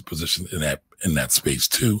is positioned in that space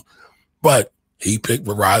too, but he picked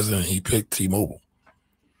Verizon and he picked T-Mobile.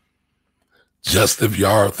 Just if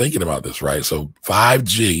y'all are thinking about this, right? So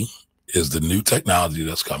 5G is the new technology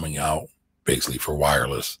that's coming out basically for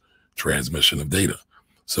wireless transmission of data.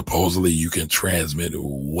 Supposedly you can transmit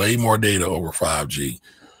way more data over 5G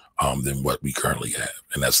than what we currently have,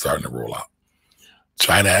 and that's starting to roll out.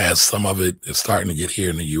 China has some of it. It's starting to get here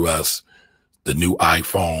in the U.S. The new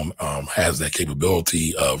iPhone has that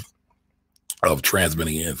capability of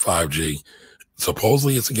transmitting in 5G.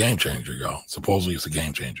 Supposedly it's a game changer, y'all. Supposedly it's a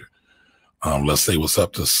game changer. Let's say what's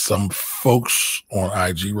up to some folks on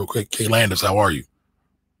IG real quick. Kay Landis, how are you?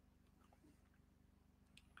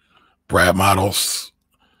 Brad Models,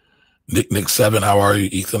 Nick 7, how are you?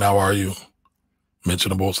 Ethan, how are you?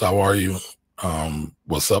 Mentionables, how are you?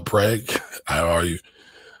 What's up, Preg? How are you?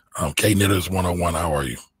 K Knitters 101, how are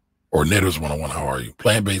you? Or Knitters 101, how are you?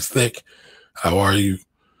 Plant-Based Thick, how are you?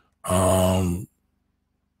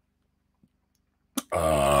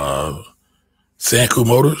 Sanku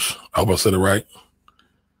Motors, I hope I said it right.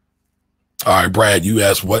 All right, Brad, you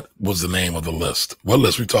asked what was the name of the list. What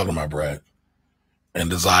list are we talking about, Brad? And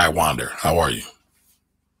Desire Wander, how are you?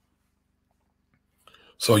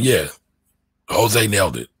 So yeah, Jose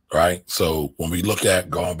nailed it, right? So when we look at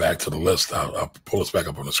going back to the list, I'll pull us back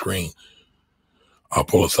up on the screen. I'll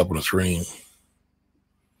pull us up on the screen.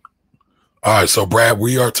 All right, so Brad,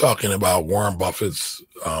 we are talking about Warren Buffett's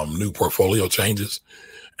new portfolio changes.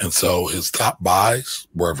 And so his top buys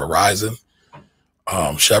were Verizon,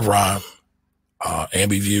 Chevron,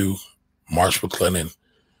 Ambiview, Marsh McLennan,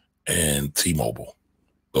 and T-Mobile.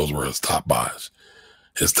 Those were his top buys.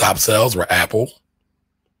 His top sells were Apple,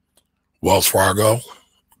 Wells Fargo,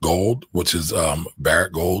 Gold, which is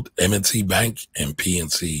Barrett Gold, M&T Bank, and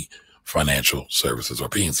PNC Financial Services, or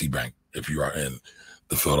PNC Bank if you are in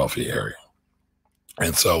the Philadelphia area.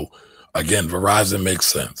 And so, again, Verizon makes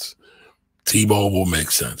sense. T-Mobile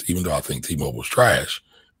makes sense. Even though I think T-Mobile is trash,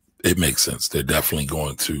 it makes sense. They're definitely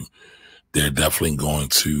going to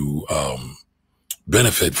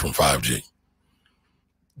benefit from 5G.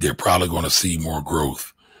 They're probably going to see more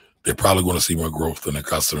growth. They're probably going to see more growth in their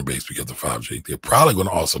customer base because of 5G. They're probably going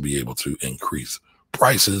to also be able to increase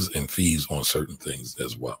prices and fees on certain things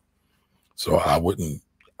as well. So I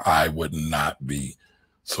would not be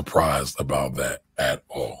surprised about that at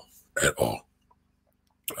all. All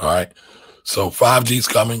right. So 5G is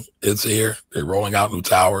coming. It's here. They're rolling out new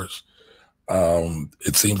towers.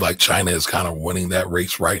 It seems like China is kind of winning that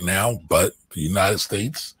race right now, but the United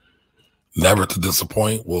States, never to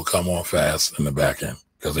disappoint, will come on fast in the back end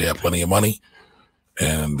because they have plenty of money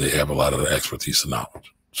and they have a lot of the expertise and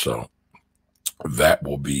knowledge. So that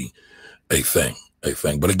will be a thing.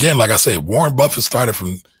 But again, like I said, Warren Buffett started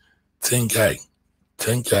from 10K.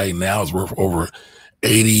 10K now is worth over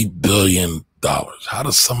 $80 billion. How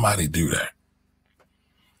does somebody do that?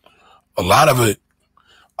 A lot of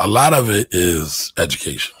it is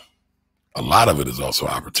education. A lot of it is also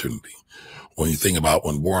opportunity. When you think about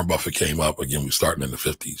when Warren Buffett came up, again, we're starting in the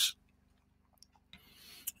 50s.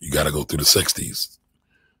 You got to go through the 60s,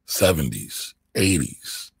 70s,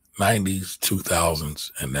 80s, 90s,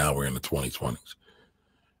 2000s, and now we're in the 2020s.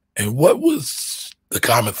 And what was the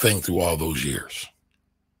common thing through all those years?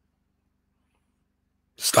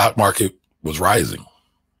 Stock market was rising.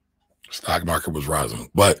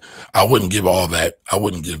 But I wouldn't give all that. I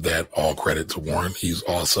wouldn't give that all credit to Warren. He's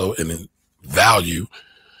also an value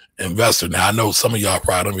investor. Now, I know some of y'all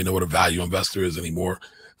probably don't even know what a value investor is anymore.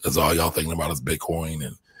 That's all y'all thinking about is Bitcoin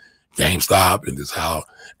and GameStop and just how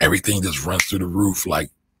everything just runs through the roof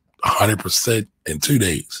like 100% in 2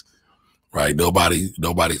 days, right? Nobody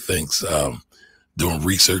thinks doing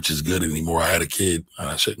research is good anymore. I had a kid, and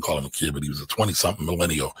I shouldn't call him a kid, but he was a 20-something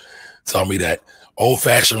millennial, tell me that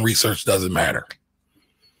old-fashioned research doesn't matter.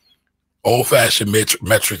 Old-fashioned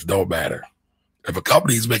metrics don't matter. If a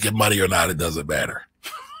company's making money or not, it doesn't matter.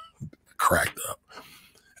 Cracked up.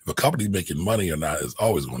 If a company's making money or not, it's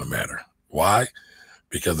always going to matter. Why?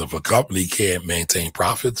 Because if a company can't maintain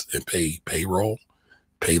profits and pay payroll,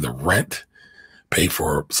 pay the rent, pay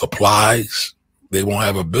for supplies, they won't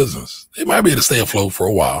have a business. They might be able to stay afloat for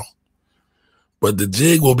a while, but the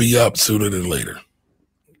jig will be up sooner than later.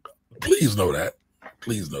 Please know that.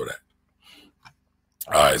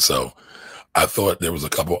 All right, so I thought there was a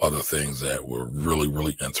couple other things that were really,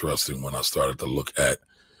 really interesting when I started to look at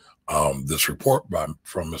this report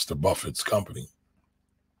from Mr. Buffett's company.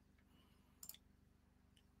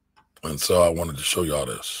 And so I wanted to show y'all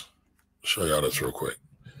this real quick.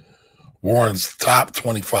 Warren's top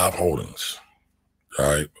 25 holdings. All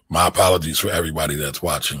right. My apologies for everybody that's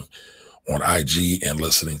watching on IG and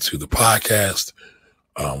listening to the podcast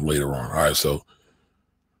later on. All right. So,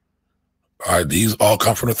 all right, these all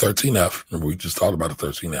come from the 13F. Remember, we just talked about the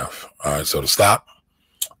 13F. All right. So the stock,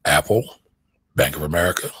 Apple, Bank of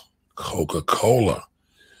America, Coca-Cola.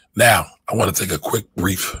 Now, I want to take a quick,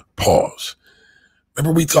 brief pause.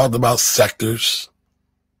 Remember we talked about sectors,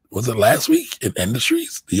 was it last week, in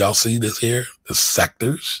industries? Do y'all see this here? The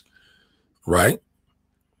sectors, right?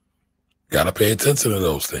 Got to pay attention to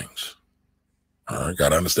those things. All right, got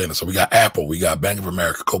to understand it. So we got Apple, we got Bank of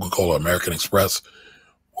America, Coca-Cola, American Express.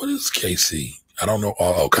 What is KC? I don't know.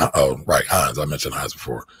 Oh, right, Heinz. I mentioned Heinz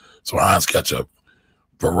before. So Heinz Ketchup,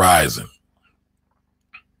 Verizon.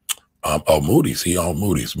 Moody's. He owned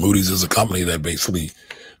Moody's. Moody's is a company that basically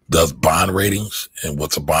does bond ratings. And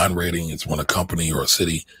what's a bond rating? It's when a company or a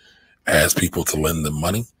city asks people to lend them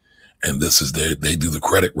money. And this is they do the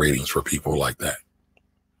credit ratings for people like that.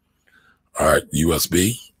 All right,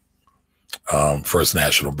 USB, First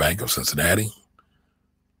National Bank of Cincinnati.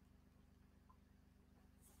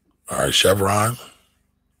 All right, Chevron.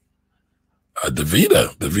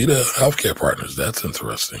 DaVita Healthcare Partners. That's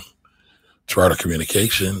interesting. Charter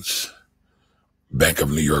Communications, Bank of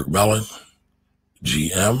New York Mellon,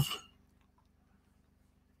 GM.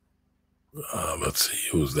 Let's see,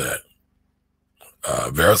 who's that?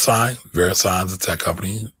 VeriSign. VeriSign's a tech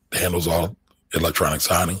company, handles all electronic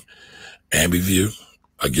signing. Ambiview,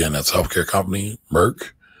 again, that's a healthcare company.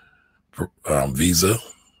 Merck, Visa,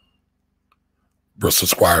 Bristol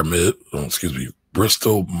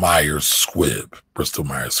Myers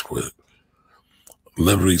Squibb.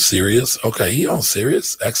 Liberty Sirius. Okay, he owns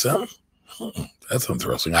Sirius XM. That's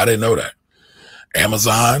interesting. I didn't know that.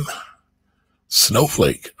 Amazon,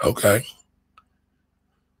 Snowflake. Okay.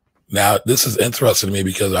 Now, this is interesting to me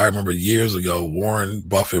because I remember years ago, Warren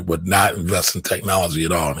Buffett would not invest in technology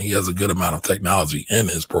at all. And he has a good amount of technology in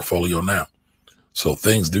his portfolio now. So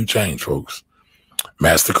things do change, folks.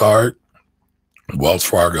 MasterCard, Wells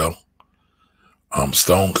Fargo,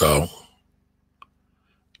 StoneCo,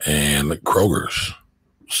 and Kroger's.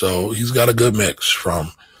 So he's got a good mix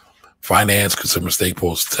from finance, consumer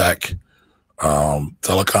staples, tech,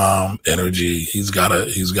 telecom, energy. He's got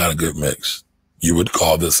a good mix. You would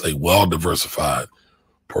call this a well-diversified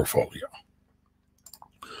portfolio.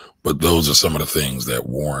 But those are some of the things that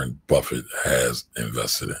Warren Buffett has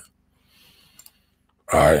invested in.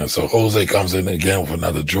 All right, and so Jose comes in again with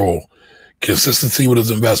another jewel. Consistency with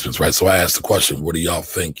his investments, right? So I asked the question, what do y'all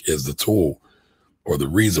think is the tool or the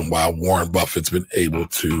reason why Warren Buffett's been able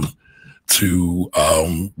to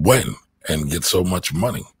win and get so much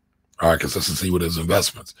money. All right, consistency with his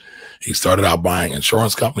investments. He started out buying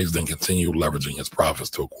insurance companies, then continued leveraging his profits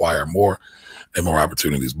to acquire more and more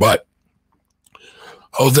opportunities. But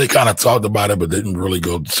Jose kind of talked about it, but didn't really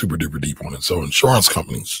go super duper deep on it. So insurance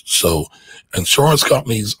companies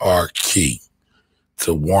are key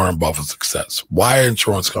to Warren Buffett's success. Why are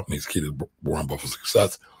insurance companies key to Warren Buffett's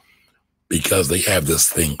success? Because they have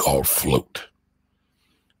this thing called float.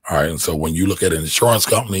 All right, and so when you look at an insurance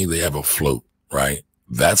company, they have a float, right?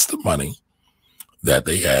 That's the money that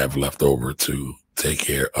they have left over to take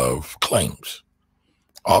care of claims.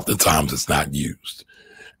 Oftentimes it's not used.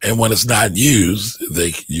 And when it's not used,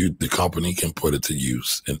 the company can put it to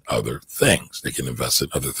use in other things. They can invest in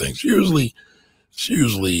other things. It's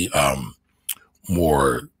usually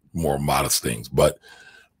more modest things. But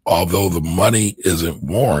although the money isn't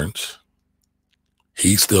Warren's,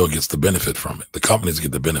 he still gets the benefit from it. The companies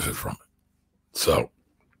get the benefit from it. So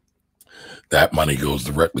that money goes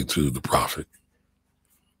directly to the profit.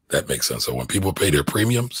 That makes sense. So when people pay their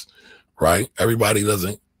premiums, right, everybody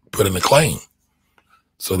doesn't put in a claim.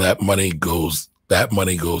 So that money goes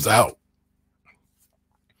out.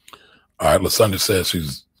 All right, Lysandra says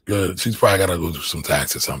she's good. She's probably got to go do some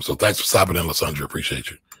taxes or something. So thanks for stopping in, Lysandra.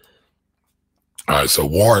 Appreciate you. All right, so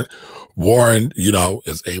Warren,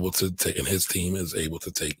 is able to take, and his team is able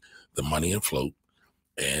to take the money and float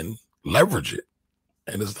and leverage it.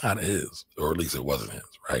 And it's not his, or at least it wasn't his,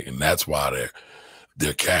 right? And that's why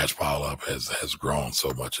their cash pile up has grown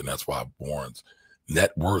so much, and that's why Warren's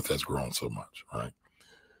net worth has grown so much, right?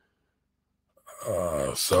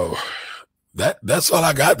 So that's all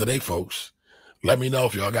I got today, folks. Let me know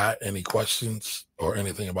if y'all got any questions or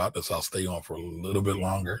anything about this. I'll stay on for a little bit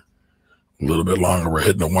longer. We're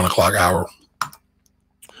hitting the 1 o'clock hour.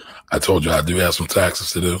 I told you I do have some taxes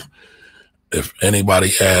to do. If anybody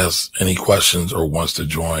has any questions or wants to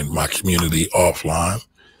join my community offline,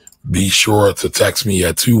 be sure to text me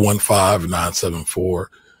at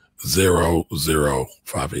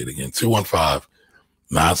 215-974-0058. Again,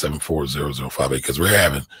 215-974-0058, because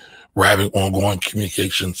we're having ongoing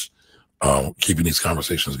communications, keeping these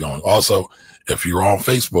conversations going. Also, if you're on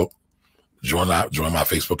Facebook, join my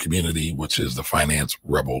Facebook community, which is the Finance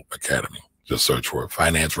Rebel Academy. Just search for it,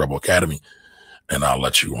 Finance Rebel Academy, and I'll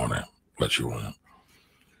let you on there. Hey,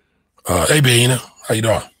 Beina, how you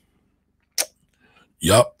doing?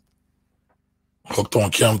 Yup. Hooked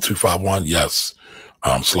on Kim 251. Yes.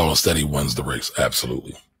 Slow and steady wins the race.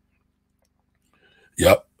 Absolutely.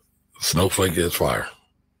 Yep. Snowflake is fire.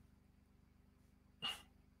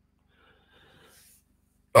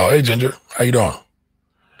 Oh, hey, Ginger. How you doing?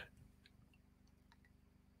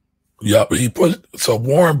 Yep. So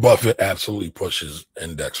Warren Buffett absolutely pushes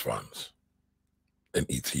index funds and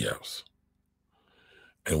ETFs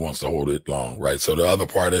and wants to hold it long, right? So the other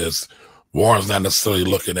part is Warren's not necessarily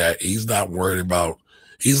he's not worried about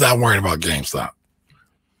GameStop.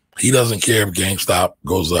 He doesn't care if GameStop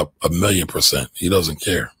goes up 1,000,000%. He doesn't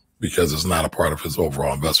care because it's not a part of his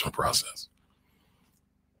overall investment process.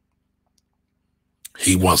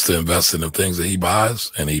 He wants to invest in the things that he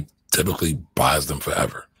buys, and he typically buys them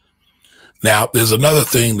forever. Now, there's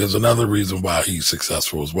another reason why he's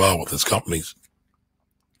successful as well with his companies.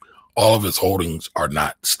 All of his holdings are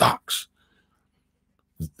not stocks.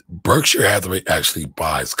 Berkshire Hathaway actually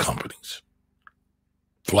buys companies.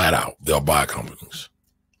 Flat out, they'll buy companies.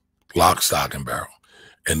 Lock, stock, and barrel.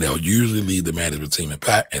 And they'll usually leave the management team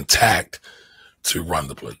intact to run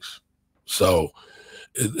the place. So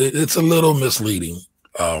it's a little misleading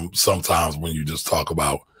sometimes when you just talk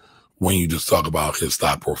about his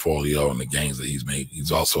stock portfolio and the gains that he's made.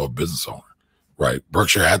 He's also a business owner, right?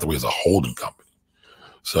 Berkshire Hathaway is a holding company.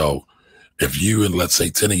 So if you and let's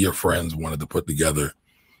say 10 of your friends wanted to put together,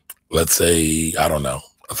 let's say, I don't know,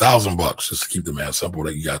 $1,000, just to keep the math simple,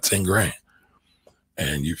 that you got 10 grand.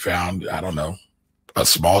 And you found, I don't know, a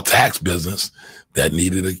small tax business that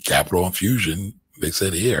needed a capital infusion. They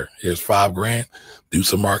said, here's 5 grand, do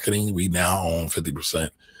some marketing. We now own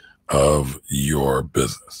 50% of your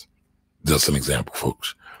business. Just an example,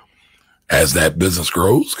 folks. As that business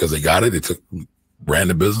grows, because they ran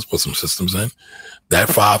the business, put some systems in, that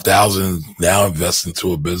 5,000 now invests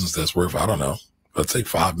into a business that's worth, I don't know, let's say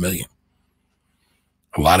 5 million.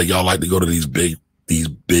 A lot of y'all like to go to these big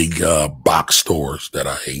box stores that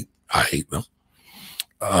I hate. I hate them.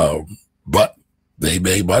 But they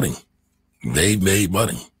made money.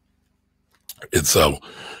 And so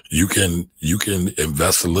you can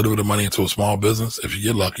invest a little bit of money into a small business if you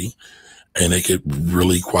get lucky, and it could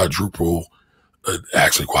really quadruple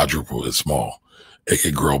is small. It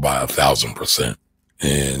could grow by 1,000%.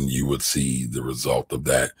 and you would see the result of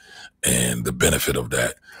that and the benefit of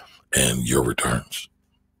that and your returns.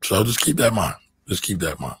 So just keep that in mind. Just keep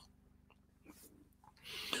that in mind.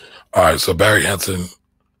 All right, so Barry Henson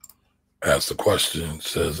asked the question,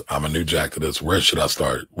 says, I'm a new jack to this. Where should I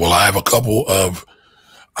start? Well, I have a couple of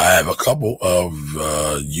YouTube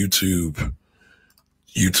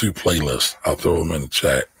playlists. I'll throw them in the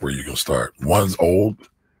chat where you can start. One's old,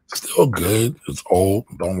 still good. It's old.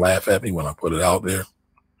 Don't laugh at me when I put it out there.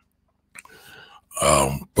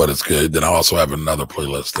 But it's good. Then I also have another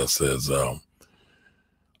playlist that says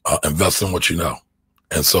invest in what you know.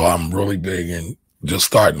 And so I'm really big in just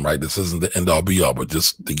starting, right? This isn't the end all be all, but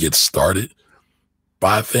just to get started,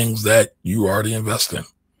 buy things that you already invest in.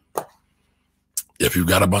 If you've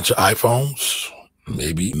got a bunch of iPhones,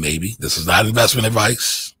 maybe. This is not investment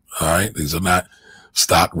advice. All right. These are not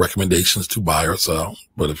stock recommendations to buy or sell.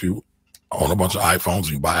 But if you own a bunch of iPhones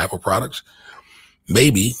and you buy Apple products,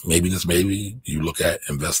 maybe you look at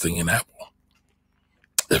investing in Apple.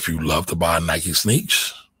 If you love to buy Nike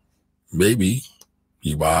sneaks, maybe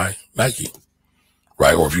you buy Nike,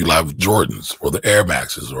 right? Or if you love Jordans or the Air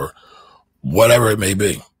Maxes or whatever it may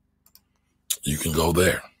be, you can go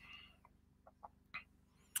there.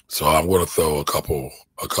 So I'm going to throw a couple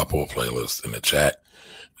of playlists in the chat.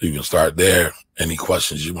 You can start there. Any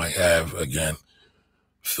questions you might have, again,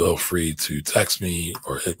 feel free to text me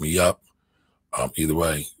or hit me up. Either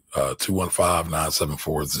way,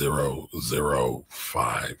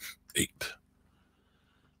 215-974-0058.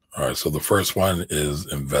 All right, so the first one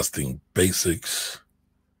is investing basics.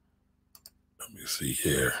 Let me see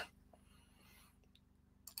here.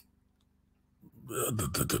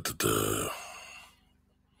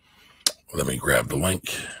 Let me grab the link.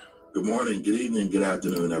 Good morning, good evening, good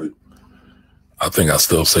afternoon, everyone. I think I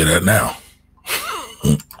still say that now.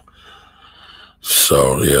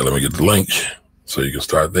 So, yeah, let me get the link so you can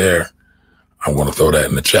start there. I'm going to throw that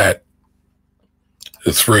in the chat.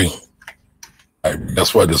 It's free.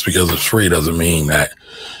 Guess what? Just because it's free doesn't mean that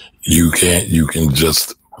you can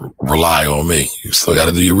just rely on me. You still got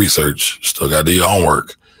to do your research. Still got to do your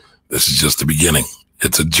homework. This is just the beginning.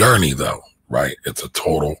 It's a journey, though, right? It's a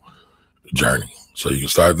total journey. So you can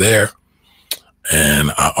start there. And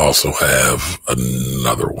I also have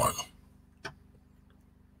another one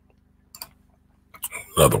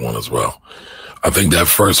as well. I think that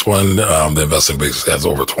first one, the investing basics, has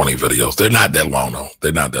over 20 videos. They're not that long, though.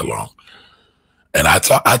 They're not that long. And I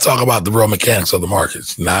talk about the real mechanics of the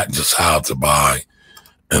markets, not just how to buy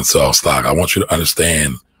and sell stock. I want you to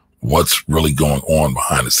understand what's really going on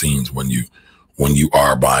behind the scenes when you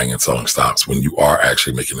are buying and selling stocks, when you are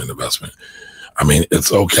actually making an investment. I mean,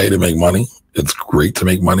 it's okay to make money. It's great to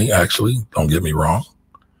make money, actually. Don't get me wrong.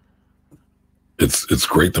 It's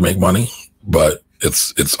great to make money, but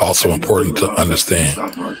it's also important to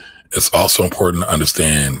understand. It's also important to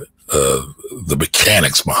understand the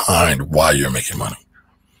mechanics behind why you're making money.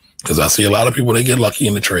 Because I see a lot of people, they get lucky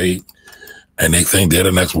in the trade and they think they're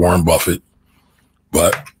the next Warren Buffett,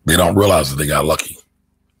 but they don't realize that they got lucky.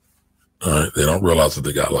 All right, they don't realize that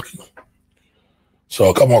they got lucky. So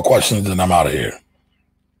a couple more questions and I'm out of here.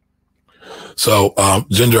 So,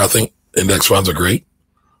 Ginger, I think index funds are great.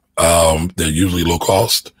 They're usually low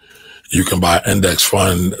cost. You can buy an index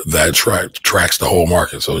fund that tracks the whole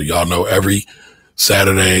market. So y'all know every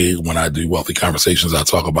Saturday when I do Wealthy Conversations, I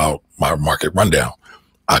talk about my market rundown.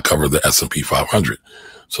 I cover the S&P 500.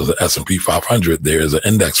 So the S&P 500, there is an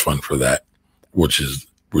index fund for that, which is,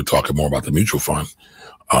 we're talking more about the mutual fund.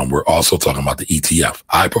 We're also talking about the ETF.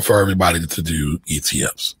 I prefer everybody to do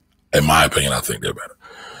ETFs. In my opinion, I think they're better.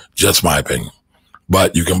 Just my opinion.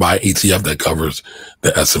 But you can buy an ETF that covers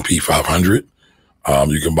the S&P 500.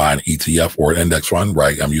 You can buy an ETF or an index fund,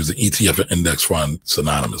 right? I'm using ETF and index fund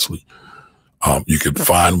synonymously. You can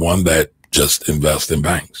find one that just invests in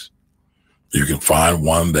banks. You can find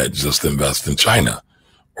one that just invests in China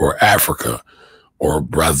or Africa or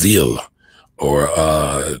Brazil or,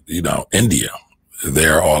 India.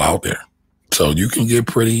 They're all out there. So you can get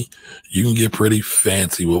pretty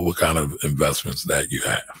fancy with what kind of investments that you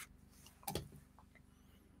have.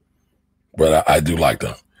 But I do like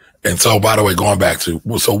them. And so, by the way, going back to,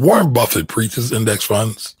 so Warren Buffett preaches index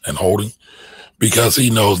funds and holding because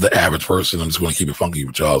he knows the average person, I'm just going to keep it funky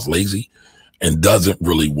with y'all, is lazy and doesn't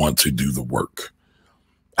really want to do the work.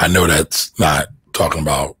 I know that's not talking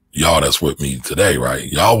about y'all that's with me today,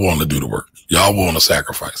 right? Y'all want to do the work. Y'all want to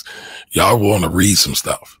sacrifice. Y'all want to read some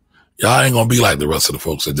stuff. Y'all ain't going to be like the rest of the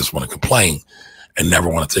folks that just want to complain and never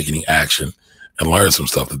want to take any action and learn some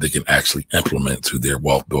stuff that they can actually implement to their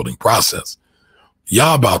wealth building process.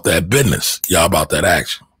 Y'all about that business. Y'all about that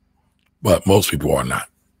action. But most people are not,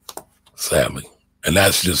 sadly. And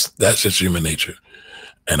that's just human nature.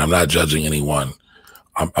 And I'm not judging anyone.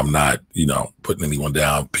 I'm not, putting anyone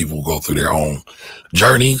down. People go through their own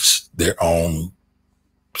journeys, their own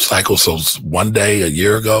cycles. So one day, a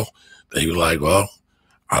year ago, they were like, well,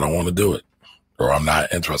 I don't want to do it, or I'm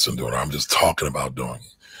not interested in doing it. I'm just talking about doing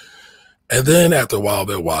it. And then after a while,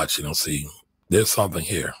 they'll watch, see, there's something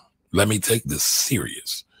here. Let me take this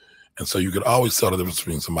serious. And so you could always tell the difference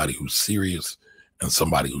between somebody who's serious and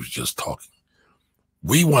somebody who's just talking.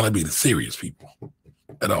 We want to be the serious people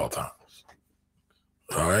at all times.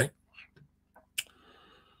 All right.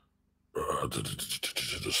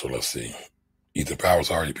 So let's see. Ethan Powers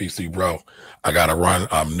already. Peace to you, bro. I got to run.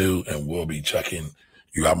 I'm new and we'll be checking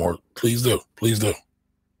you out more. Please do. Please do.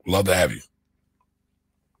 Love to have you.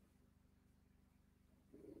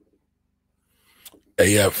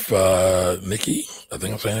 AF Nikki, I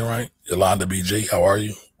think I'm saying it right. Yolanda BG, how are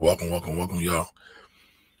you? Welcome, y'all.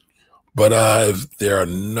 But if there are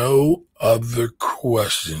no other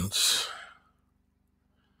questions,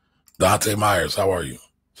 Dante Myers, how are you?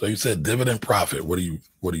 So you said dividend profit. What do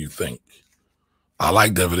you think? I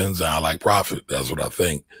like dividends and I like profit. That's what I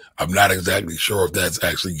think. I'm not exactly sure if that's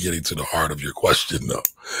actually getting to the heart of your question, though.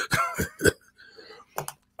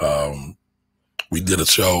 We did a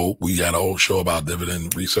show. We had a whole show about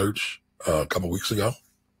dividend research a couple of weeks ago.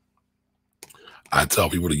 I tell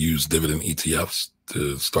people to use dividend ETFs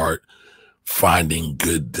to start finding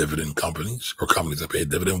good dividend companies or companies that pay a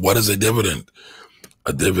dividend. What is a dividend?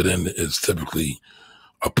 A dividend is typically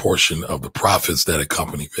a portion of the profits that a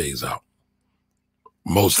company pays out.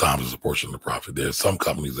 Most times it's a portion of the profit. There's some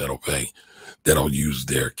companies that'll use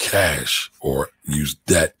their cash or use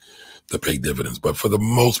debt to pay dividends. But for the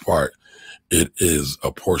most part, it is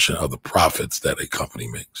a portion of the profits that a company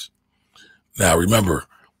makes. Now, remember,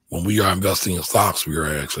 when we are investing in stocks, we are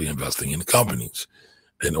actually investing in companies.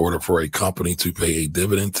 In order for a company to pay a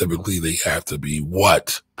dividend, typically they have to be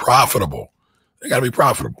what? Profitable. They got to be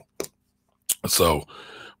profitable. So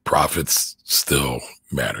profits still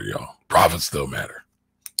matter, y'all. Profits still matter.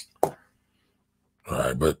 All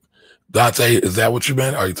right. But Dante, is that what you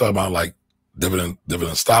meant? Are you talking about like dividend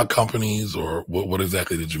stock companies, or what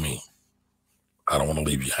exactly did you mean? I don't want to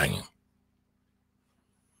leave you hanging.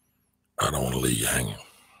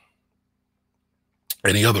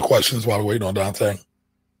 Any other questions while we're waiting on Dante?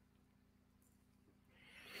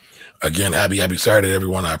 Again, happy Saturday,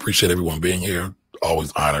 everyone. I appreciate everyone being here.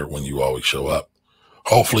 Always honored when you always show up.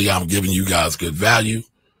 Hopefully I'm giving you guys good value.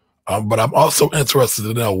 But I'm also interested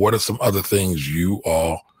to know what are some other things you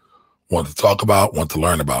all want to talk about, want to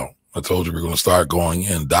learn about. I told you we're going to start going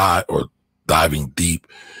and diving deep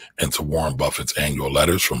into Warren Buffett's annual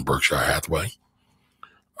letters from Berkshire Hathaway.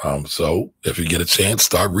 So if you get a chance,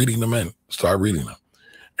 start reading them. And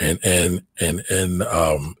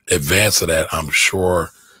advance of that, I'm sure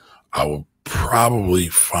I will probably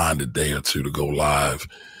find a day or two to go live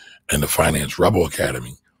in the Finance Rebel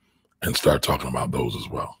Academy and start talking about those as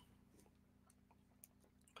well.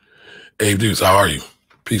 Abe Deuce, how are you?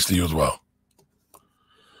 Peace to you as well.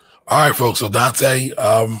 All right, folks. So Dante,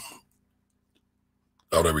 there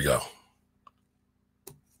we go.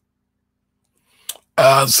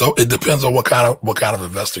 So it depends on what kind of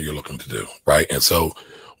investor you're looking to do, right? And so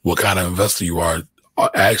what kind of investor you are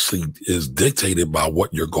actually is dictated by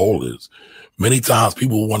what your goal is. Many times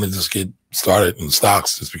people want to just get started in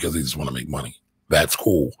stocks just because they just want to make money. That's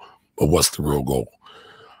cool. But what's the real goal?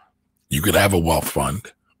 You could have a wealth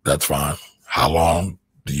fund. That's fine. How long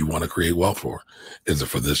do you want to create wealth for? Is it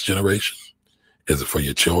for this generation? Is it for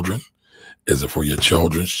your children? Is it for your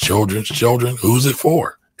children's children's children? Who's it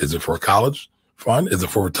for? Is it for a college fund? Is it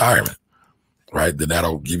for retirement? Right? Then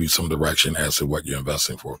that'll give you some direction as to what you're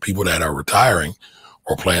investing for. People that are retiring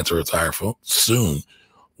or plan to retire soon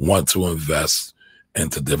want to invest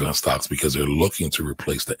into dividend stocks because they're looking to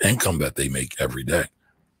replace the income that they make every day.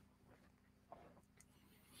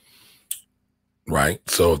 Right?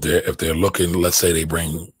 So if they're looking, let's say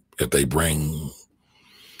if they bring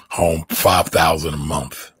home $5,000 a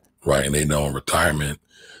month, right? And they know in retirement,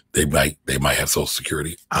 they might have Social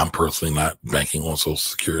Security. I'm personally not banking on Social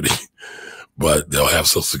Security, but they'll have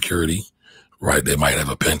Social Security, right? They might have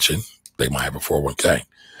a pension. They might have a 401k.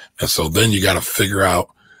 And so then you got to figure out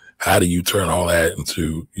how do you turn all that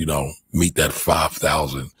into, meet that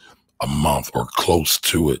 $5,000 a month or close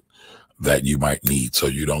to it that you might need so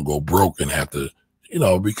you don't go broke and have to,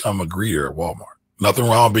 become a greeter at Walmart. Nothing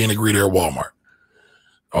wrong with being a greeter at Walmart.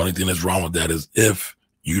 The only thing that's wrong with that is if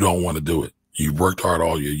you don't want to do it. You've worked hard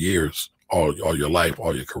all your years, all your life,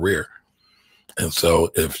 all your career. And so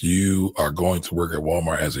if you are going to work at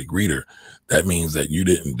Walmart as a greeter, that means that you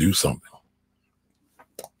didn't do something.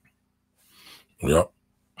 Yep.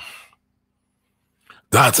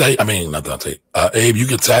 Dante, I mean, not Dante. Abe, you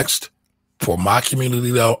can text. For my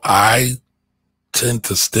community, though, I tend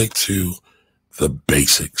to stick to the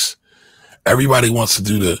basics. Everybody wants to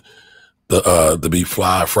do the be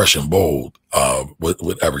fly, fresh, and bold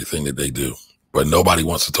with everything that they do. But nobody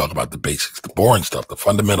wants to talk about the basics, the boring stuff, the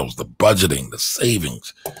fundamentals, the budgeting, the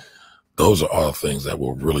savings. Those are all things that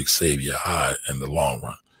will really save you high in the long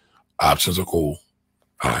run. Options are cool.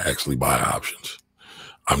 I actually buy options.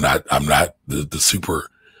 I'm not the super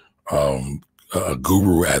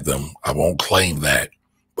guru at them. I won't claim that,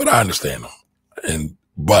 but I understand them.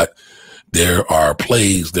 But there are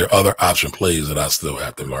other option plays that I still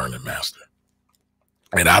have to learn and master.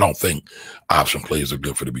 And I don't think option plays are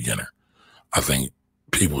good for the beginner. I think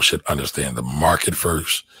people should understand the market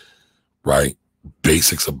first, right?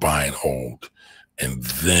 Basics of buy and hold, and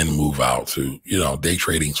then move out to, day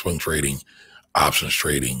trading, swing trading, options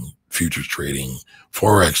trading, futures trading,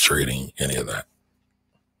 Forex trading, any of that.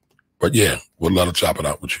 But yeah, would love to chop it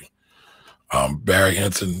out with you. Barry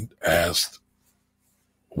Henson asked,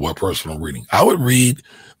 what personal reading? I would read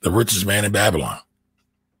The Richest Man in Babylon.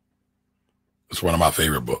 It's one of my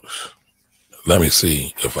favorite books. Let me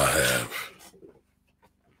see if I have.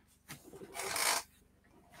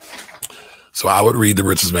 So I would read The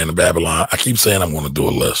Richest Man in Babylon. I keep saying I'm going to do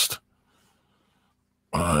a list.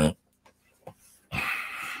 All right.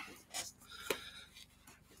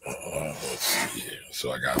 Let's see here.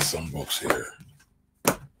 So I got some books here.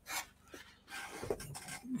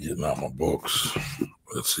 Getting out my books.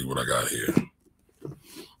 Let's see what I got here.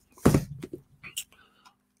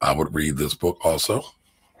 I would read this book also,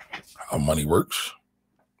 How Money Works,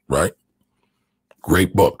 right?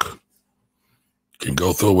 Great book. Can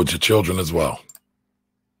go through it with your children as well.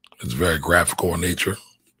 It's very graphical in nature,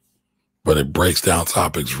 but it breaks down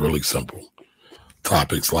topics really simple.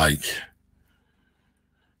 Topics like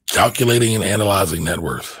calculating and analyzing net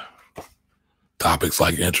worth. Topics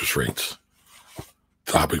like interest rates.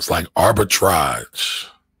 Topics like arbitrage.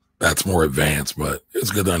 That's more advanced, but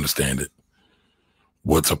it's good to understand it.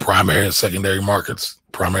 What's a primary and secondary markets?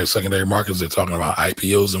 Primary and secondary markets, they're talking about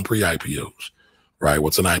IPOs and pre-IPOs, right?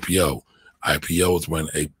 What's an IPO? IPO is when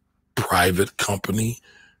a private company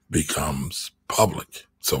becomes public.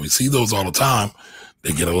 So we see those all the time.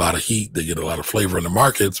 They get a lot of heat. They get a lot of flavor in the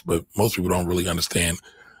markets, but most people don't really understand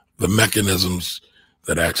the mechanisms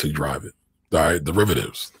that actually drive it. All right,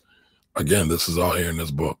 derivatives. Again, this is all here in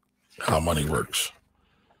this book, How Money Works.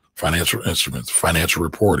 Financial instruments, financial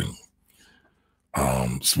reporting,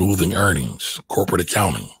 smoothing earnings, corporate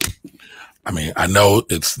accounting. I mean, I know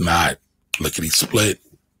it's not lickety split.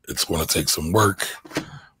 It's going to take some work,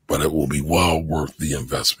 but it will be well worth the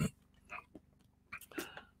investment.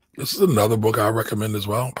 This is another book I recommend as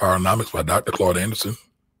well, Powernomics by Dr. Claude Anderson.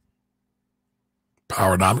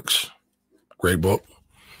 Powernomics, great book.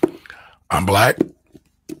 I'm Black.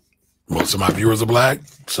 Most of my viewers are Black,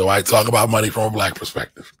 so I talk about money from a Black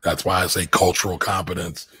perspective. That's why I say cultural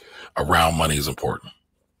competence around money is important.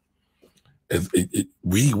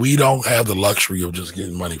 We don't have the luxury of just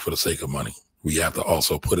getting money for the sake of money. We have to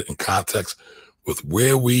also put it in context with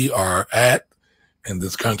where we are at in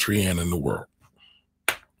this country and in the world.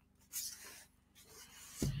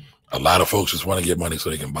 A lot of folks just want to get money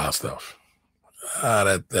so they can buy stuff.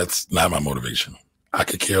 That's not my motivation. I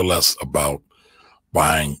could care less about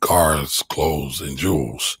buying cars, clothes, and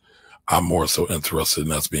jewels. I'm more so interested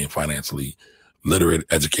in us being financially literate,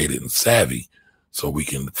 educated, and savvy so we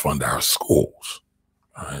can fund our schools,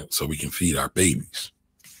 all right? So we can feed our babies.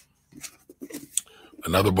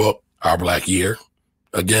 Another book, Our Black Year.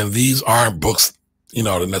 Again, these aren't books,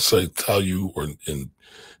 to necessarily tell you and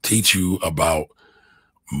teach you about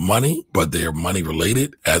money, but they're money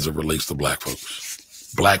related as it relates to Black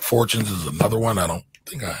folks. Black Fortunes is another one. I don't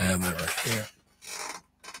think I have that right here.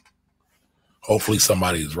 Hopefully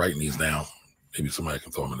somebody is writing these down. Maybe somebody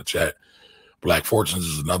can throw them in the chat. Black Fortunes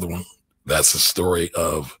is another one. That's a story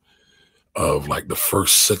of like the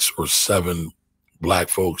first 6 or 7 Black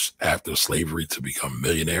folks after slavery to become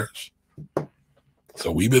millionaires.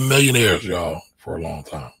 So we've been millionaires, y'all, for a long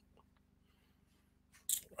time.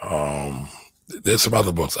 There's some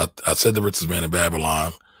other books. I said The Richest Man in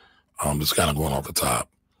Babylon. Just kind of going off the top.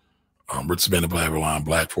 Richest Man in Babylon,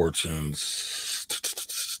 Black Fortunes,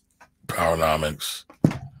 Powernomics,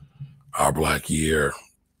 Our Black Year.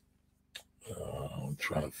 I'm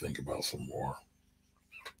trying to think about some more.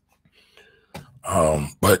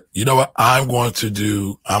 But you know what? I'm going to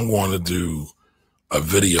do a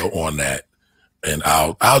video on that, and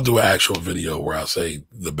I'll do an actual video where I say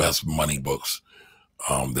the best money books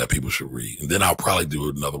that people should read, and then I'll probably do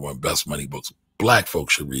another one, best money books Black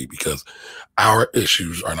folks should read, because our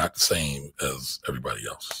issues are not the same as everybody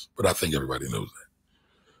else. But I think everybody knows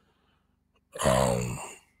that.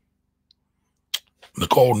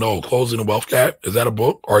 Nicole, no, Closing the Wealth Gap. Is that a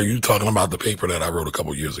book? Or are you talking about the paper that I wrote a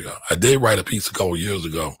couple years ago? I did write a piece a couple years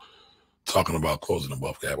ago talking about closing the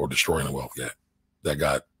wealth gap or destroying the wealth gap. That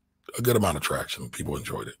got a good amount of traction. People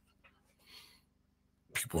enjoyed it.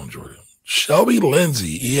 Shelby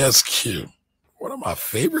Lindsay, ESQ. One of my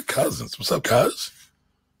favorite cousins. What's up, cuz?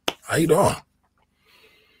 How you doing?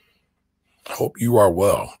 Hope you are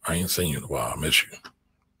well. I ain't seen you in a while. I miss you.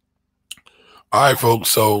 All right, folks.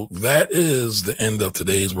 So that is the end of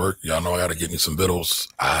today's work. Y'all know I got to get me some vittles.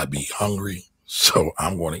 I be hungry, so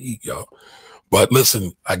I'm going to eat, y'all. But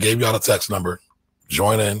listen, I gave y'all the text number.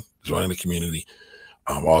 Join the community.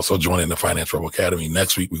 Also joining the Finance Rebel Academy.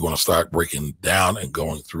 Next week, we're going to start breaking down and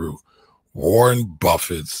going through Warren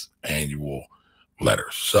Buffett's annual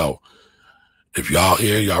letters. So if y'all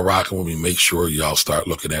here, y'all rocking with me, make sure y'all start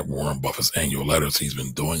looking at Warren Buffett's annual letters. He's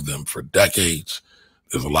been doing them for decades.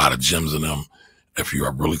 There's a lot of gems in them. If you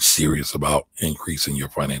are really serious about increasing your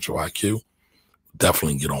financial IQ,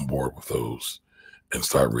 definitely get on board with those and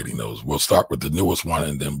start reading those. We'll start with the newest one,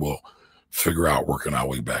 and then we'll figure out working our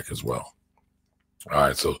way back as well. All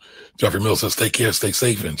right. So Jeffrey Mills says, take care, stay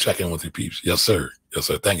safe, and check in with your peeps. Yes, sir. Yes,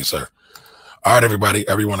 sir. Thank you, sir. All right, everybody.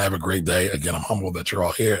 Everyone have a great day. Again, I'm humbled that you're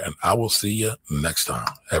all here, and I will see you next time.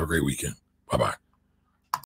 Have a great weekend. Bye-bye.